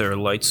 dark? Is there a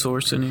light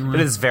source anywhere? It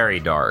is very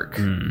dark,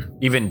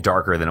 even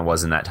darker than it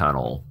was in that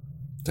tunnel.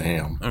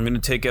 Damn. I'm gonna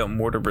take out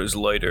Mortimer's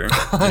lighter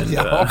and,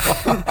 Yeah.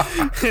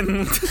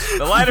 and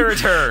The lighter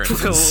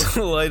returns.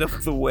 light up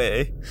the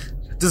way.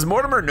 Does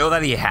Mortimer know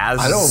that he has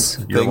I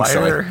don't your think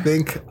so. lighter? I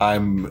think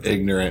I'm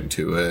ignorant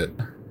to it.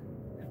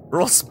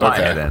 Roll spot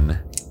Okay. hidden.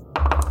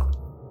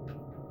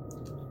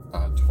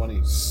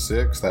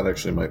 26. That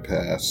actually might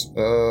pass.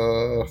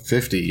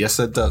 50. Yes,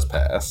 that does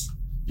pass.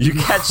 You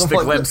catch the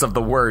What glimpse of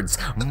the words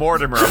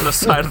Mortimer on the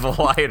side of the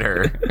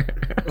lighter.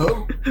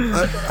 Oh,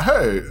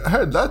 hey,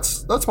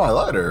 that's my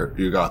lighter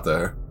you got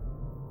there.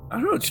 I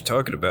don't know what you're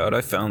talking about.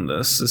 I found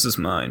this. This is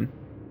mine.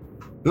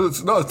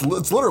 It's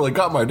literally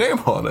got my name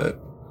on it.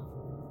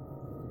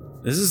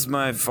 This is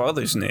my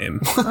father's name.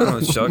 I don't know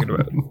what you're talking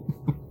about.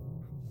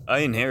 I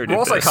inherited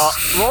roll,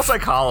 this. roll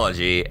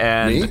psychology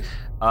and Me?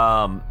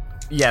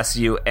 yes,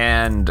 you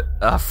and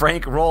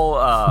Frank roll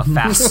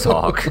fast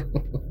talk.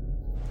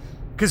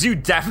 Because you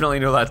definitely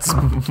know that's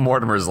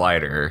Mortimer's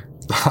lighter.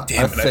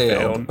 Damn I it,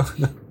 failed.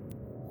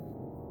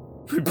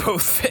 We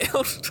both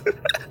failed.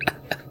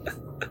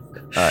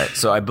 All right,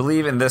 so I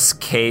believe in this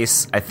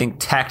case, I think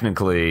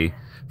technically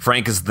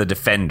Frank is the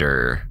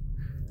defender.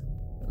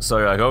 So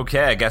you're like,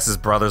 okay, I guess his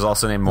brother's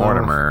also named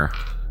Mortimer.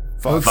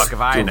 Fuck if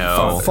I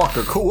know. Fuck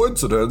a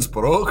coincidence,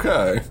 but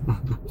okay.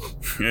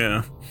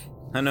 Yeah.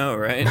 I know,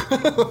 right?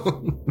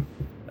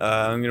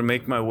 I'm gonna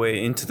make my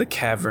way into the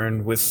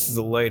cavern with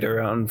the lighter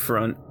out in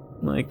front.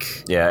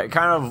 Like, Yeah, it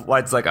kind of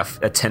lights like a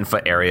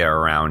 10-foot area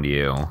around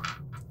you.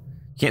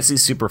 Can't see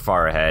super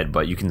far ahead,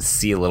 but you can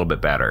see a little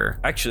bit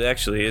better. actually,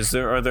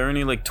 are there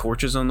any like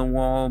torches on the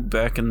wall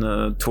back in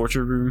the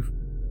torture room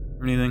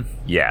or anything?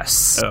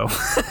 Yes. Oh,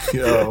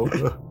 Yo.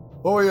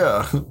 Oh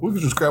yeah, we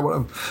could just grab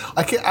one.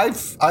 I can't.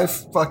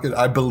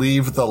 I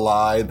believe the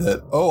lie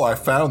that I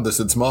found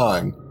this. It's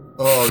mine.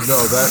 Oh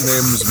no, that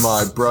name's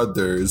my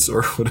brother's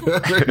or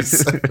whatever. He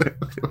said.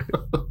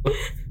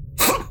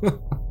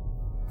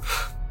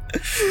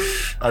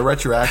 I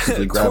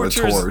retroactively grab a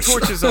torch.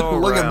 Torches all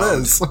Look around. at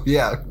this.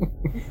 Yeah.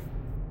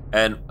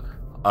 And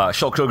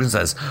Shulk Hogan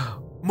says,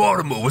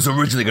 Mortimer was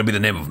originally going to be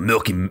the name of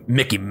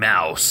Mickey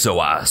Mouse, so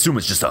I assume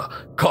it's just a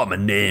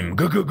common name.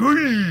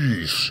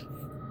 G-g-geesh.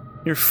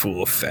 You're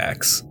full of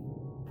facts.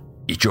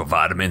 Eat your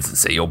vitamins and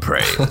say your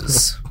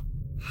prayers.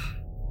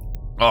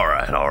 All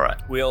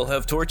right. We all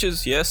have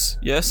torches.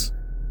 Yes.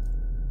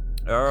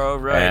 All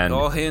right. And-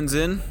 all hands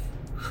in.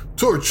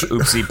 Torch.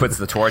 Oopsie puts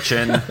the torch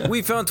in.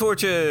 We found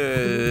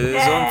torches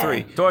Yeah. on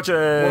 3. Torches!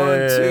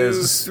 1,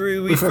 2, 3.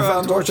 We found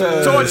found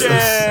torches. torches.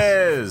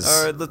 Torches!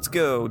 All right, let's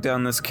go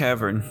down this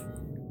cavern.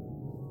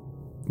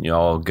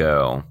 Y'all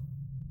go.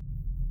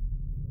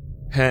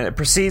 And it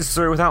proceeds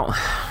through without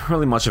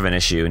really much of an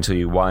issue until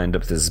you wind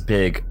up this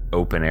big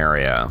open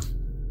area.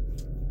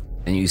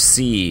 And you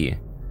see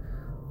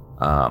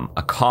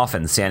a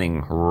coffin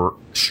standing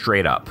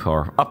straight up,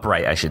 or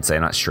upright, I should say,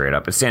 not straight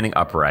up, but standing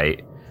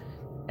upright.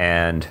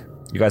 And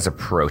you guys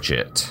approach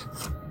it.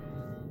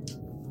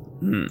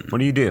 What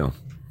do you do?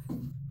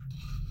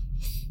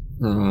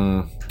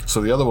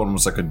 So the other one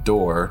was like a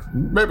door.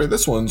 Maybe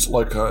this one's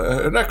like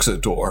an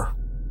exit door.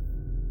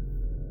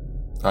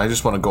 I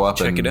just want to go up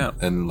Check it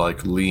out. and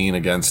like lean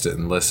against it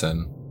and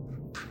listen.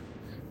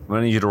 I'm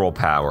gonna need you to roll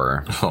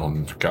power.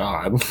 Oh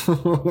God.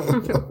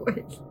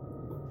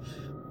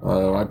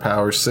 My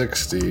power's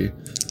 60.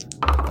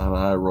 And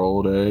I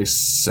rolled a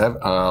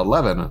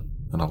 11.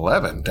 An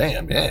 11.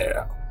 Damn,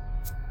 yeah.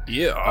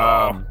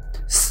 Yeah.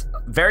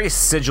 Very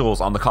sigils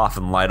on the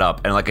coffin light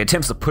up, and like it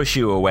attempts to push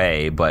you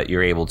away, but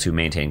you're able to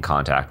maintain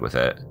contact with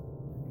it.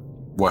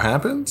 What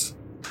happens?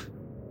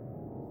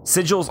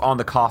 Sigils on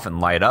the coffin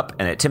light up,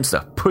 and it attempts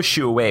to push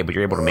you away, but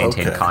you're able to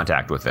maintain Okay.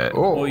 contact with it.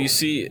 Oh, Well, you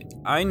see,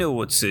 I know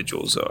what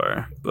sigils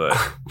are, but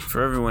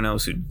for everyone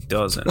else who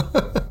doesn't,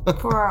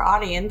 For our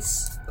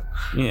audience.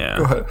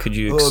 yeah, could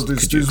you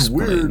these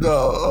explain? weird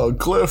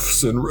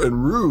glyphs and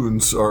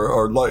runes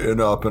are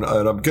lighting up, and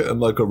I'm getting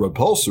like a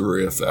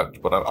repulsory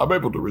effect, but I'm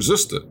able to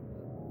resist it.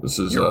 This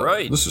is You're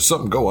right. This is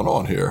something going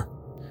on here.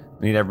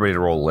 I need everybody to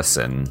roll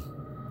listen.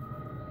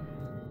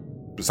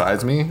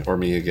 Besides me or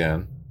me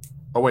again?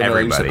 Oh wait, no,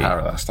 you said Everybody.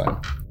 power last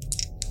time.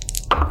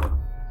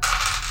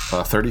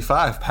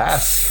 35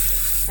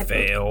 pass.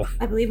 Fail.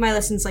 I believe my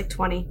listen's like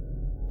 20.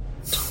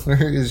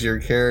 Where is your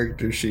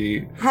character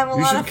sheet? I have a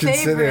You lot should of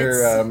consider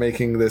favorites.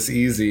 making this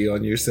easy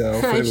on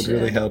yourself. I It would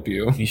really should. help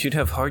you. You should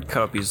have hard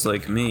copies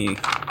like me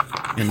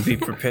and be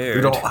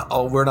prepared.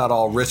 We're not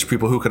all rich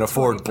people who can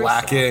afford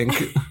black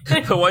ink.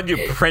 The one you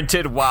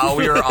printed while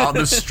we were on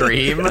the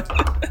stream.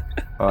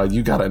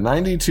 You got a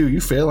 92. You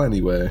fail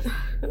anyway.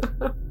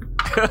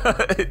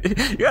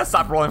 You gotta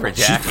stop rolling for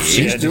Jackie.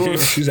 She's doing.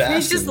 She's asking.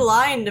 He's just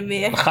lying to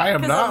me. I am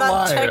 'cause not I'm not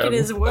lying. checking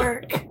his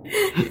work.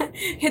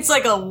 It's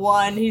like a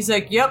 1. He's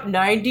like, yep,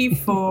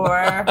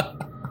 94.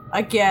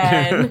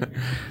 Again.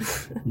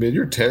 Man,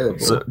 you're terrible.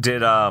 So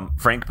did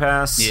Frank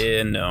pass?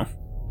 Yeah, no.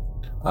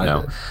 I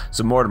No. did.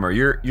 So Mortimer,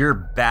 your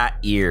bat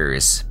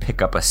ears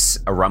pick up a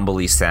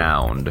rumbly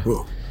sound,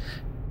 Whoa.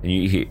 and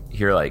you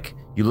hear like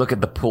you look at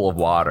the pool of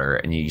water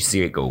and you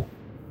see it go,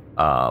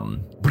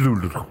 and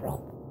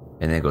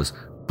then it goes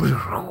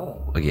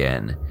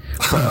again.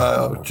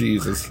 Oh,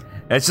 Jesus.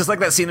 And it's just like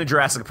that scene in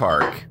Jurassic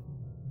Park.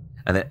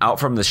 And then out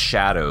from the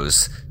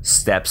shadows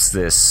steps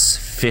this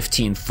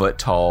 15-foot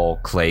tall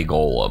clay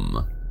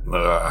golem.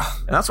 Ugh.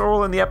 And that's where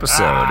we'll end the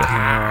episode.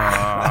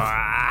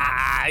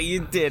 Ah, you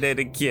did it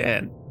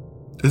again.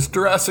 It's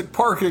Jurassic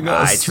Parking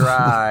I us.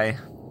 try.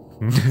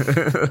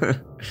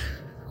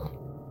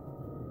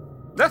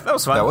 that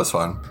was fun. That was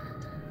fun.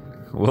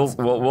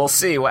 We'll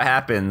see what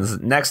happens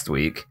next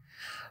week.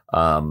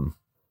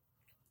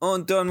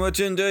 Undone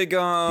watching day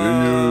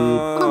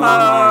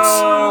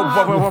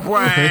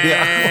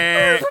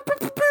Yeah.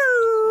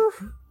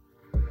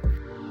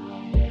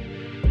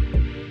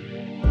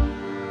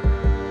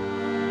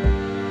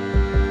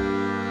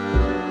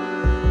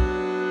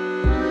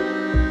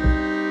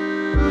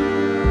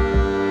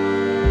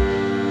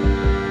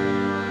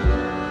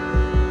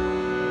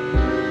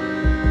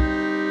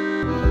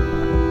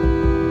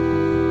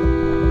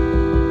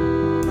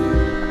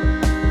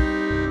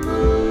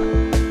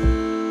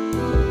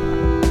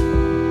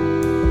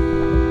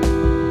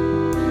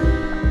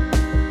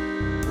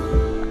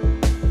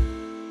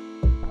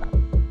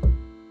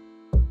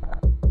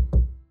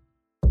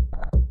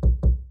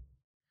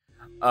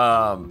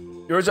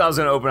 Originally, I was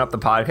going to open up the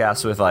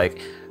podcast with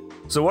like,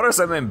 so what are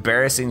some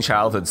embarrassing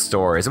childhood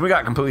stories? And we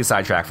got completely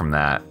sidetracked from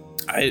that.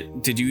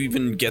 Did you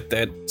even get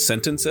that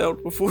sentence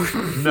out before?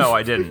 No,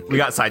 I didn't. We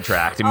got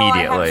sidetracked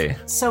immediately. I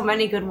have so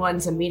many good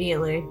ones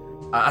immediately.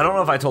 I don't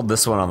know if I told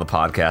this one on the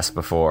podcast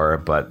before,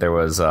 but there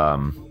was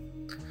in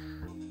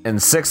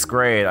 6th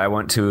grade, I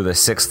went to the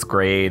 6th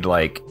grade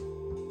like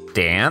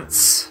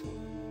dance,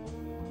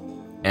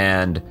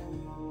 and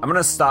I'm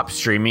gonna stop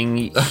streaming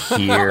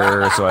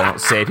here so I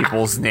don't say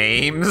people's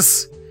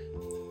names.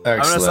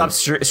 Excellent. I'm gonna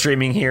stop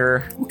streaming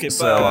here. Okay,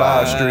 so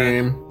Bye,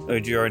 stream. Oh,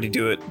 did you already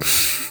do it?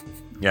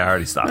 yeah, I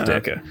already stopped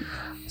it. Okay.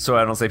 So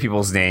I don't say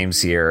people's names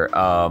here.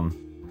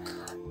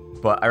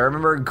 But I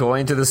remember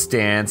going to this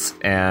dance,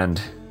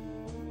 and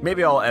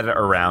maybe I'll edit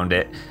around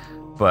it.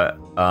 But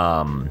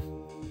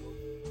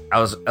I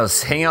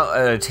was hanging out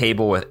at a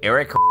table with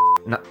Eric,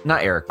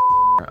 not Eric.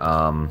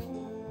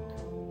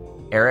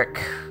 Eric.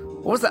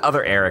 What was the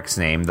other Eric's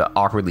name? The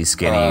awkwardly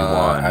skinny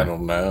one. I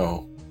don't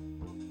know.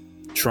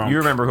 Trump. You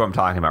remember who I'm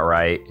talking about,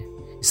 right?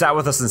 He sat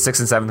with us in 6th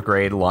and 7th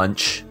grade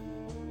lunch.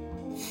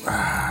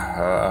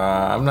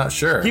 I'm not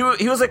sure. He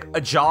was like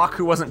a jock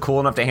who wasn't cool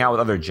enough to hang out with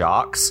other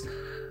jocks.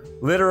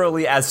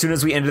 Literally, as soon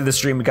as we ended the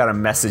stream, we got a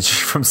message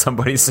from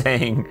somebody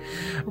saying,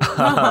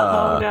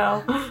 Oh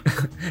no.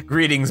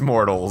 "Greetings,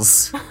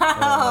 mortals."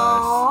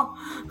 Oh.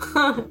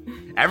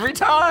 Every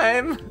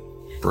time.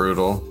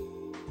 Brutal.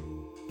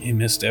 He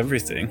missed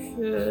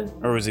everything.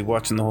 Or was he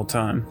watching the whole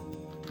time?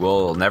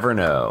 We'll never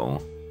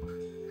know.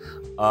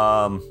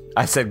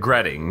 I said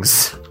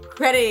greetings.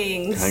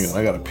 Greetings. Hang on,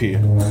 I gotta pee.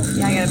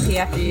 Yeah, I gotta pee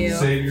after you.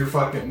 Save your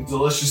fucking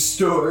delicious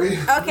story.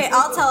 Okay,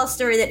 I'll tell a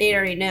story that Nate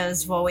already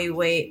knows while we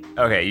wait.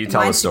 Okay, you tell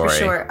the Mine's story.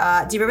 super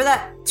short. Do you remember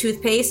that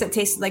toothpaste that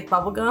tasted like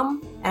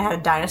bubblegum and had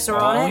a dinosaur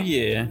on Oh it?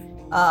 yeah.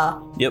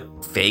 Yep.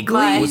 Vaguely?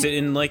 My- Was it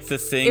in like the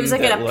thing? It was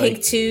like that, in a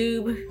pink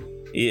tube.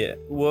 Yeah.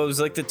 Well, it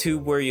was like the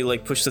tube where you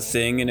like push the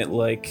thing and it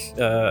like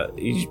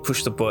you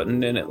push the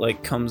button and it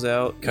like comes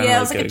out. Kinda Yeah,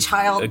 it was like a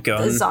child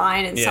gun.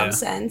 design in Yeah. some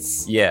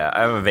sense. Yeah,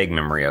 I have a vague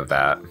memory of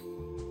that.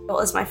 It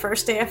was my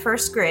first day of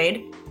 1st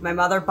grade. My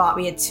mother bought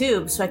me a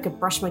tube so I could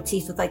brush my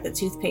teeth with like the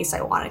toothpaste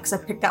I wanted because I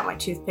picked out my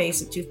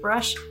toothpaste and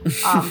toothbrush.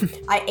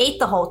 I ate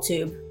the whole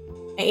tube.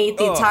 I ate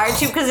the entire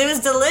tube because it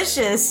was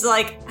delicious.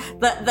 Like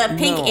the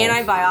pink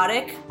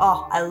antibiotic.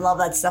 Oh, I love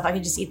that stuff. I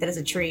could just eat that as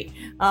a treat. So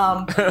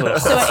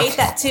I ate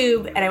that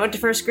tube and I went to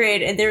 1st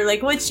grade and they were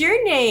like, "What's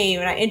your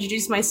name?" And I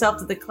introduced myself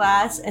to the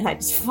class and I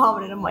just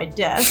vomited on my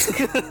desk.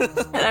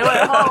 And I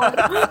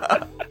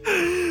went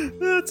home.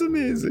 That's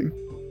amazing.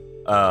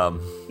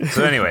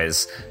 So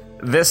anyways,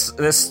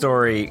 this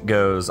story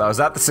goes, I was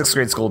at the 6th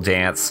grade school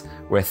dance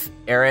with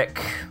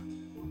Eric.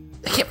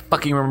 I can't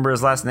fucking remember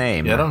his last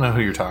name. Yeah, I don't know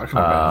who you're talking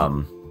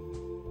about.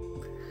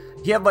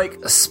 He had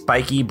like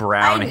spiky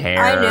brown hair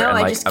I know, and I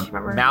like just can't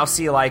remember. a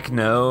mousy-like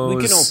nose.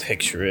 We can all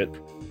picture it.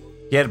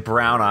 He had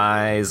brown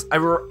eyes.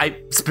 I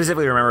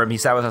specifically remember him. He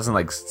sat with us in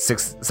like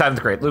 7th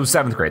grade. It was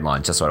 7th grade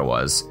lunch. That's what it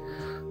was.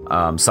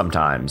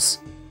 Sometimes.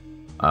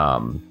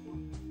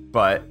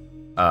 But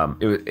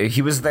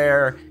he was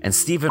there, and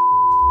Stephen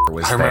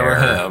was I there.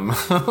 remember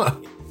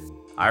him.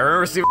 I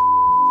remember Stephen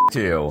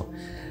too.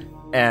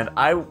 And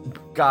I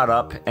got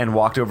up and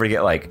walked over to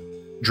get like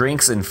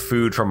drinks and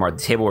food from our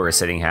table we were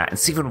sitting at, and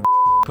Stephen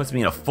puts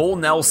me in a full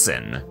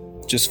Nelson.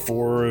 Just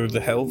for the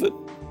hell of it?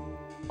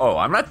 Oh,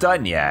 I'm not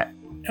done yet.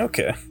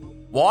 Okay.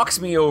 Walks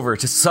me over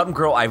to some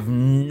girl I've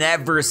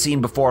never seen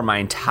before in my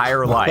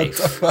entire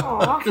life.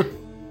 Aw.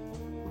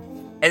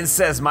 And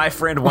says, "My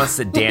friend wants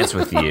to dance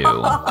with you."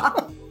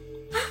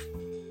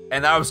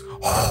 And I was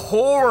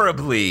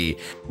horribly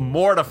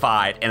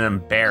mortified and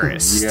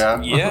embarrassed.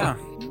 Yeah. Yeah.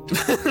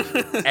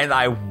 And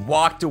I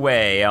walked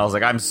away. I was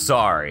like, "I'm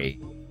sorry."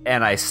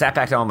 And I sat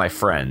back down with my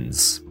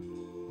friends.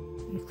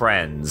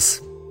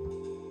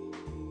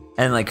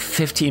 And like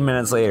 15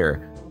 minutes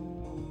later,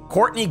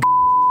 Courtney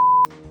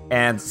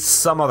and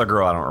some other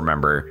girl I don't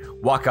remember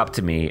walk up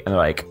to me and they're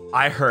like,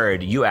 "I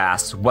heard you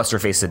asked what's her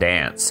face to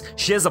dance.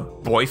 She has a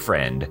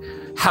boyfriend.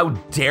 How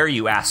dare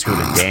you ask her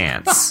to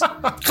dance?" And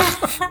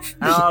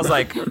I was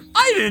like,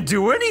 "I didn't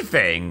do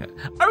anything.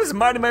 I was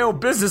minding my own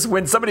business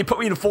when somebody put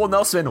me in a full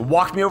Nelson,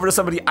 walked me over to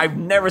somebody I've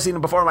never seen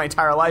before in my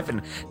entire life,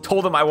 and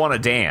told them I want to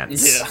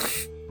dance." Yeah.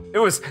 It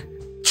was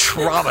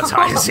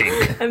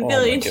traumatizing. And Oh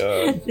Billy my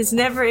God. is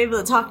never able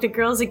to talk to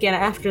girls again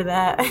after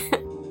that.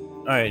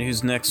 All right,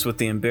 who's next with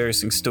the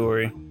embarrassing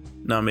story?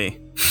 Not me.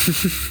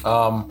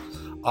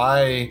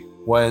 I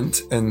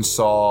went and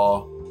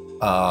saw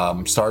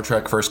Star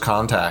Trek First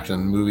Contact in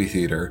the movie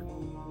theater.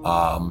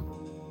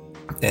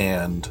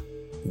 And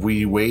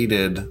we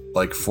waited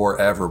like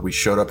forever. We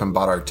showed up and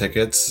bought our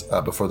tickets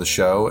before the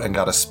show and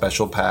got a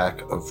special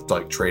pack of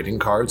like trading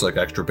cards, like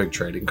extra big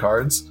trading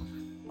cards.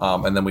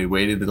 And then we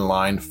waited in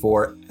line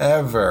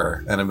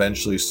forever and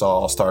eventually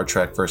saw Star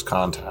Trek First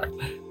Contact.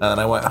 And then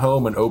I went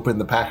home and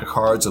opened the pack of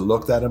cards and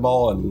looked at them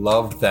all and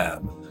loved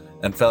them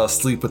and fell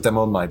asleep with them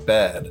on my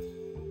bed.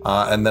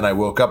 And then I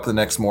woke up the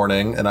next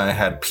morning and I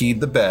had peed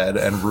the bed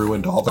and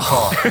ruined all the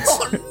cards.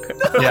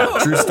 Yeah,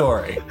 true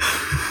story.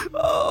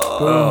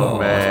 Oh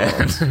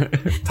man.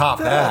 Top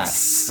that.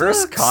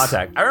 First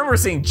Contact. I remember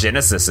seeing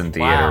Genesis in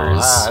theaters.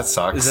 Wow, that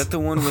sucks. Is that the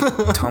one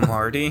with Tom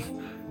Hardy?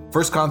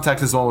 First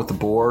Contact is the one with the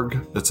Borg.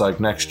 It's like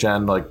next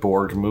gen, like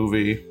Borg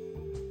movie.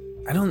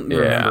 I don't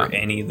remember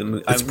any of the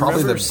movies. It's I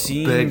probably remember the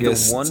seeing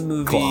biggest, the one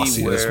movie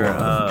glossiest where,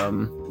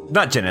 one.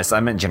 Not Genesis. I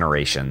meant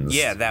Generations.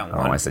 yeah, that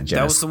one. Oh, I said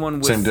That was Genesis. the one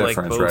with Same like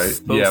difference,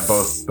 both, right? Yeah,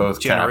 both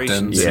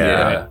generations. captains.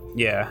 Yeah.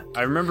 Yeah,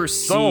 I remember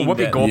So seeing Whoopi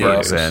that,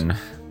 Goldberg's Yeah. in.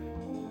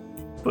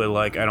 but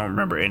like I don't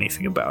remember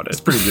anything about it. It's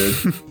pretty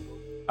good.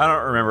 I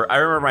don't remember. I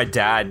remember my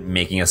dad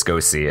making us go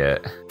see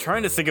it.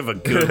 Trying to think of a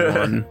good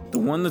one. The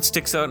one that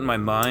sticks out in my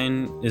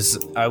mind is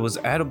I was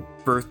at a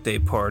birthday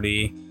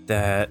party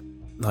that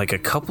like a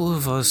couple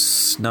of us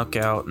snuck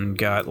out and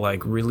got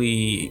like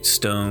really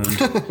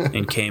stoned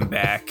and came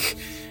back,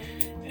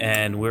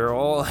 and we were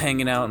all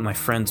hanging out in my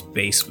friend's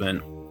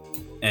basement,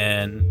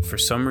 and for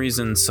some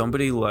reason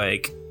somebody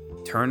like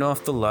turned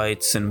off the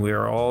lights and we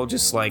were all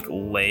just like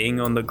laying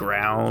on the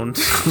ground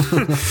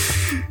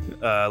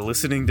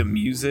listening to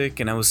music,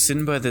 and I was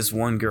sitting by this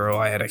one girl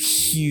I had a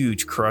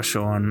huge crush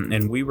on,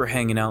 and we were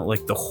hanging out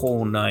like the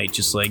whole night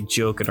just like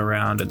joking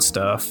around and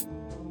stuff.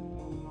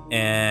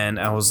 And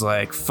I was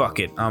like, fuck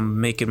it, I'm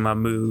making my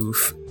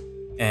move.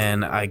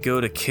 And I go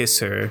to kiss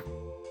her,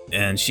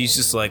 and she's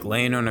just like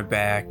laying on her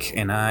back,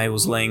 and I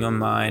was laying on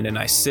mine, and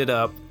I sit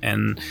up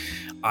and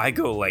I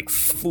go like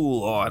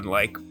full on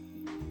like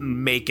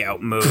make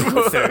out mode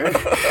with her.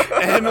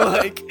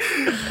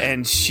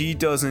 and she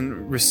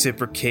doesn't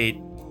reciprocate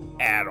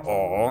at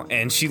all,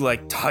 and she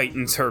like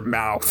tightens her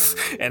mouth,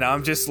 and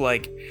I'm just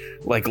like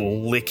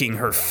licking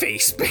her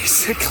face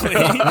basically.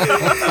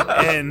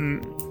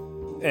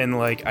 and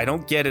like I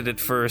don't get it at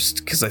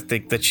first because I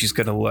think that she's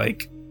gonna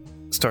like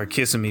start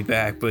kissing me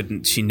back,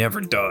 but she never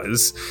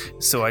does.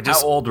 So I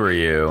just How old were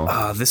you?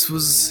 this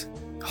was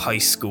high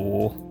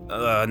school,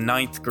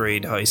 9th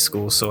grade high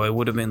school, so I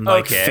would have been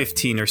like Okay.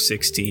 15 or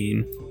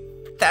 16.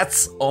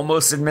 That's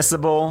almost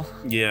admissible.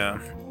 Yeah,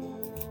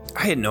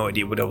 I had no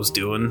idea what I was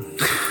doing.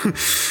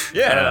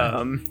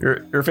 Yeah.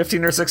 You're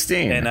 15 or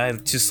 16. And I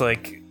just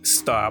like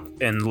stop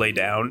and lay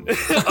down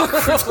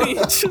awkwardly,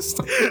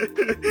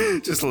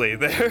 just lay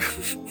there.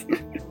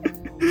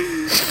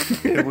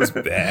 It was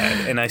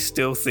bad, and I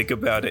still think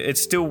about it. It's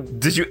still.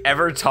 Did you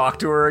ever talk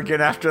to her again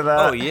after that?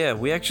 Oh yeah,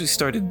 we actually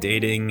started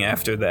dating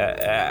after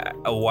that.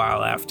 A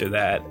while after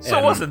that, So it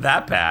and wasn't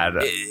that bad.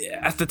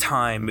 at the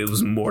time it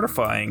was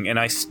mortifying, and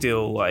I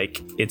still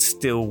like it.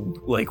 Still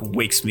like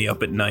wakes me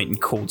up at night in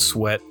cold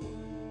sweat.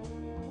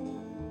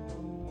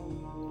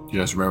 You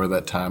guys remember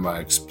that time I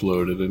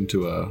exploded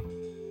into a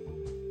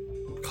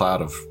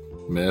cloud of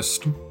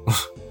mist?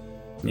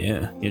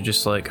 Yeah, you're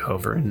just like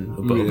hovering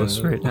above Yeah.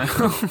 us right now.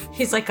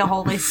 He's like a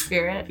Holy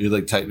Spirit. You're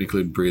like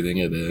technically breathing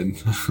it in.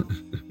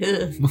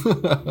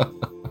 Ugh.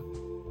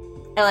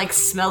 It like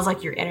smells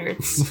like your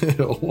innards.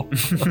 Ew.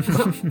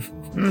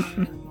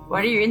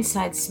 Why do your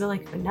insides smell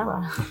like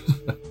vanilla?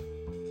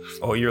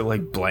 All your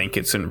like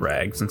blankets and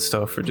rags and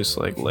stuff are just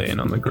like laying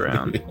on the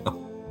ground.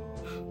 Oh,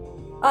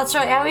 that's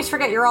right. I always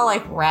forget you're all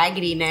like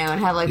raggedy now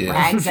and have like Yeah.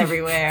 rags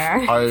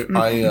everywhere.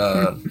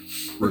 I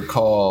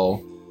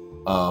recall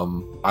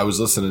I was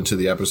listening to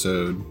the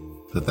episode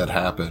that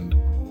happened,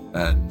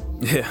 and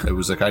Yeah. it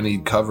was like, I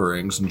need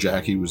coverings, and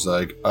Jackie was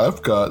like,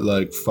 I've got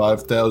like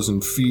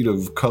 5,000 feet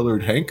of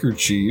colored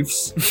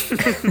handkerchiefs.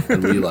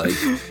 And we like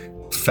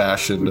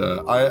fashioned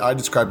I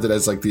described it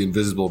as like the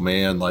Invisible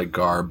Man like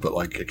garb, but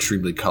like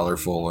extremely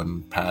colorful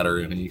and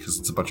patterny because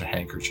it's a bunch of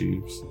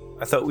handkerchiefs.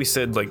 I thought we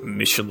said like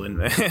Michelin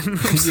Man.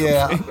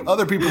 Yeah,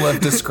 other people have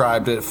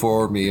described it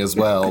for me as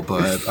well,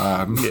 but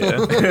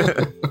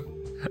Yeah.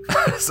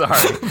 Sorry.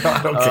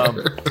 I don't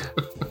care.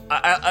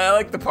 I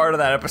like the part of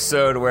that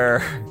episode where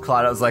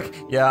Claudia was like,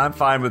 yeah, I'm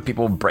fine with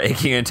people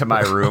breaking into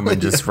my room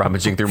and just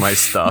rummaging through my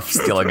stuff,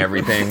 stealing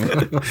everything.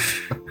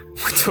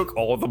 We took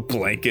all the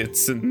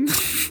blankets and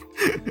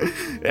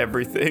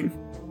everything.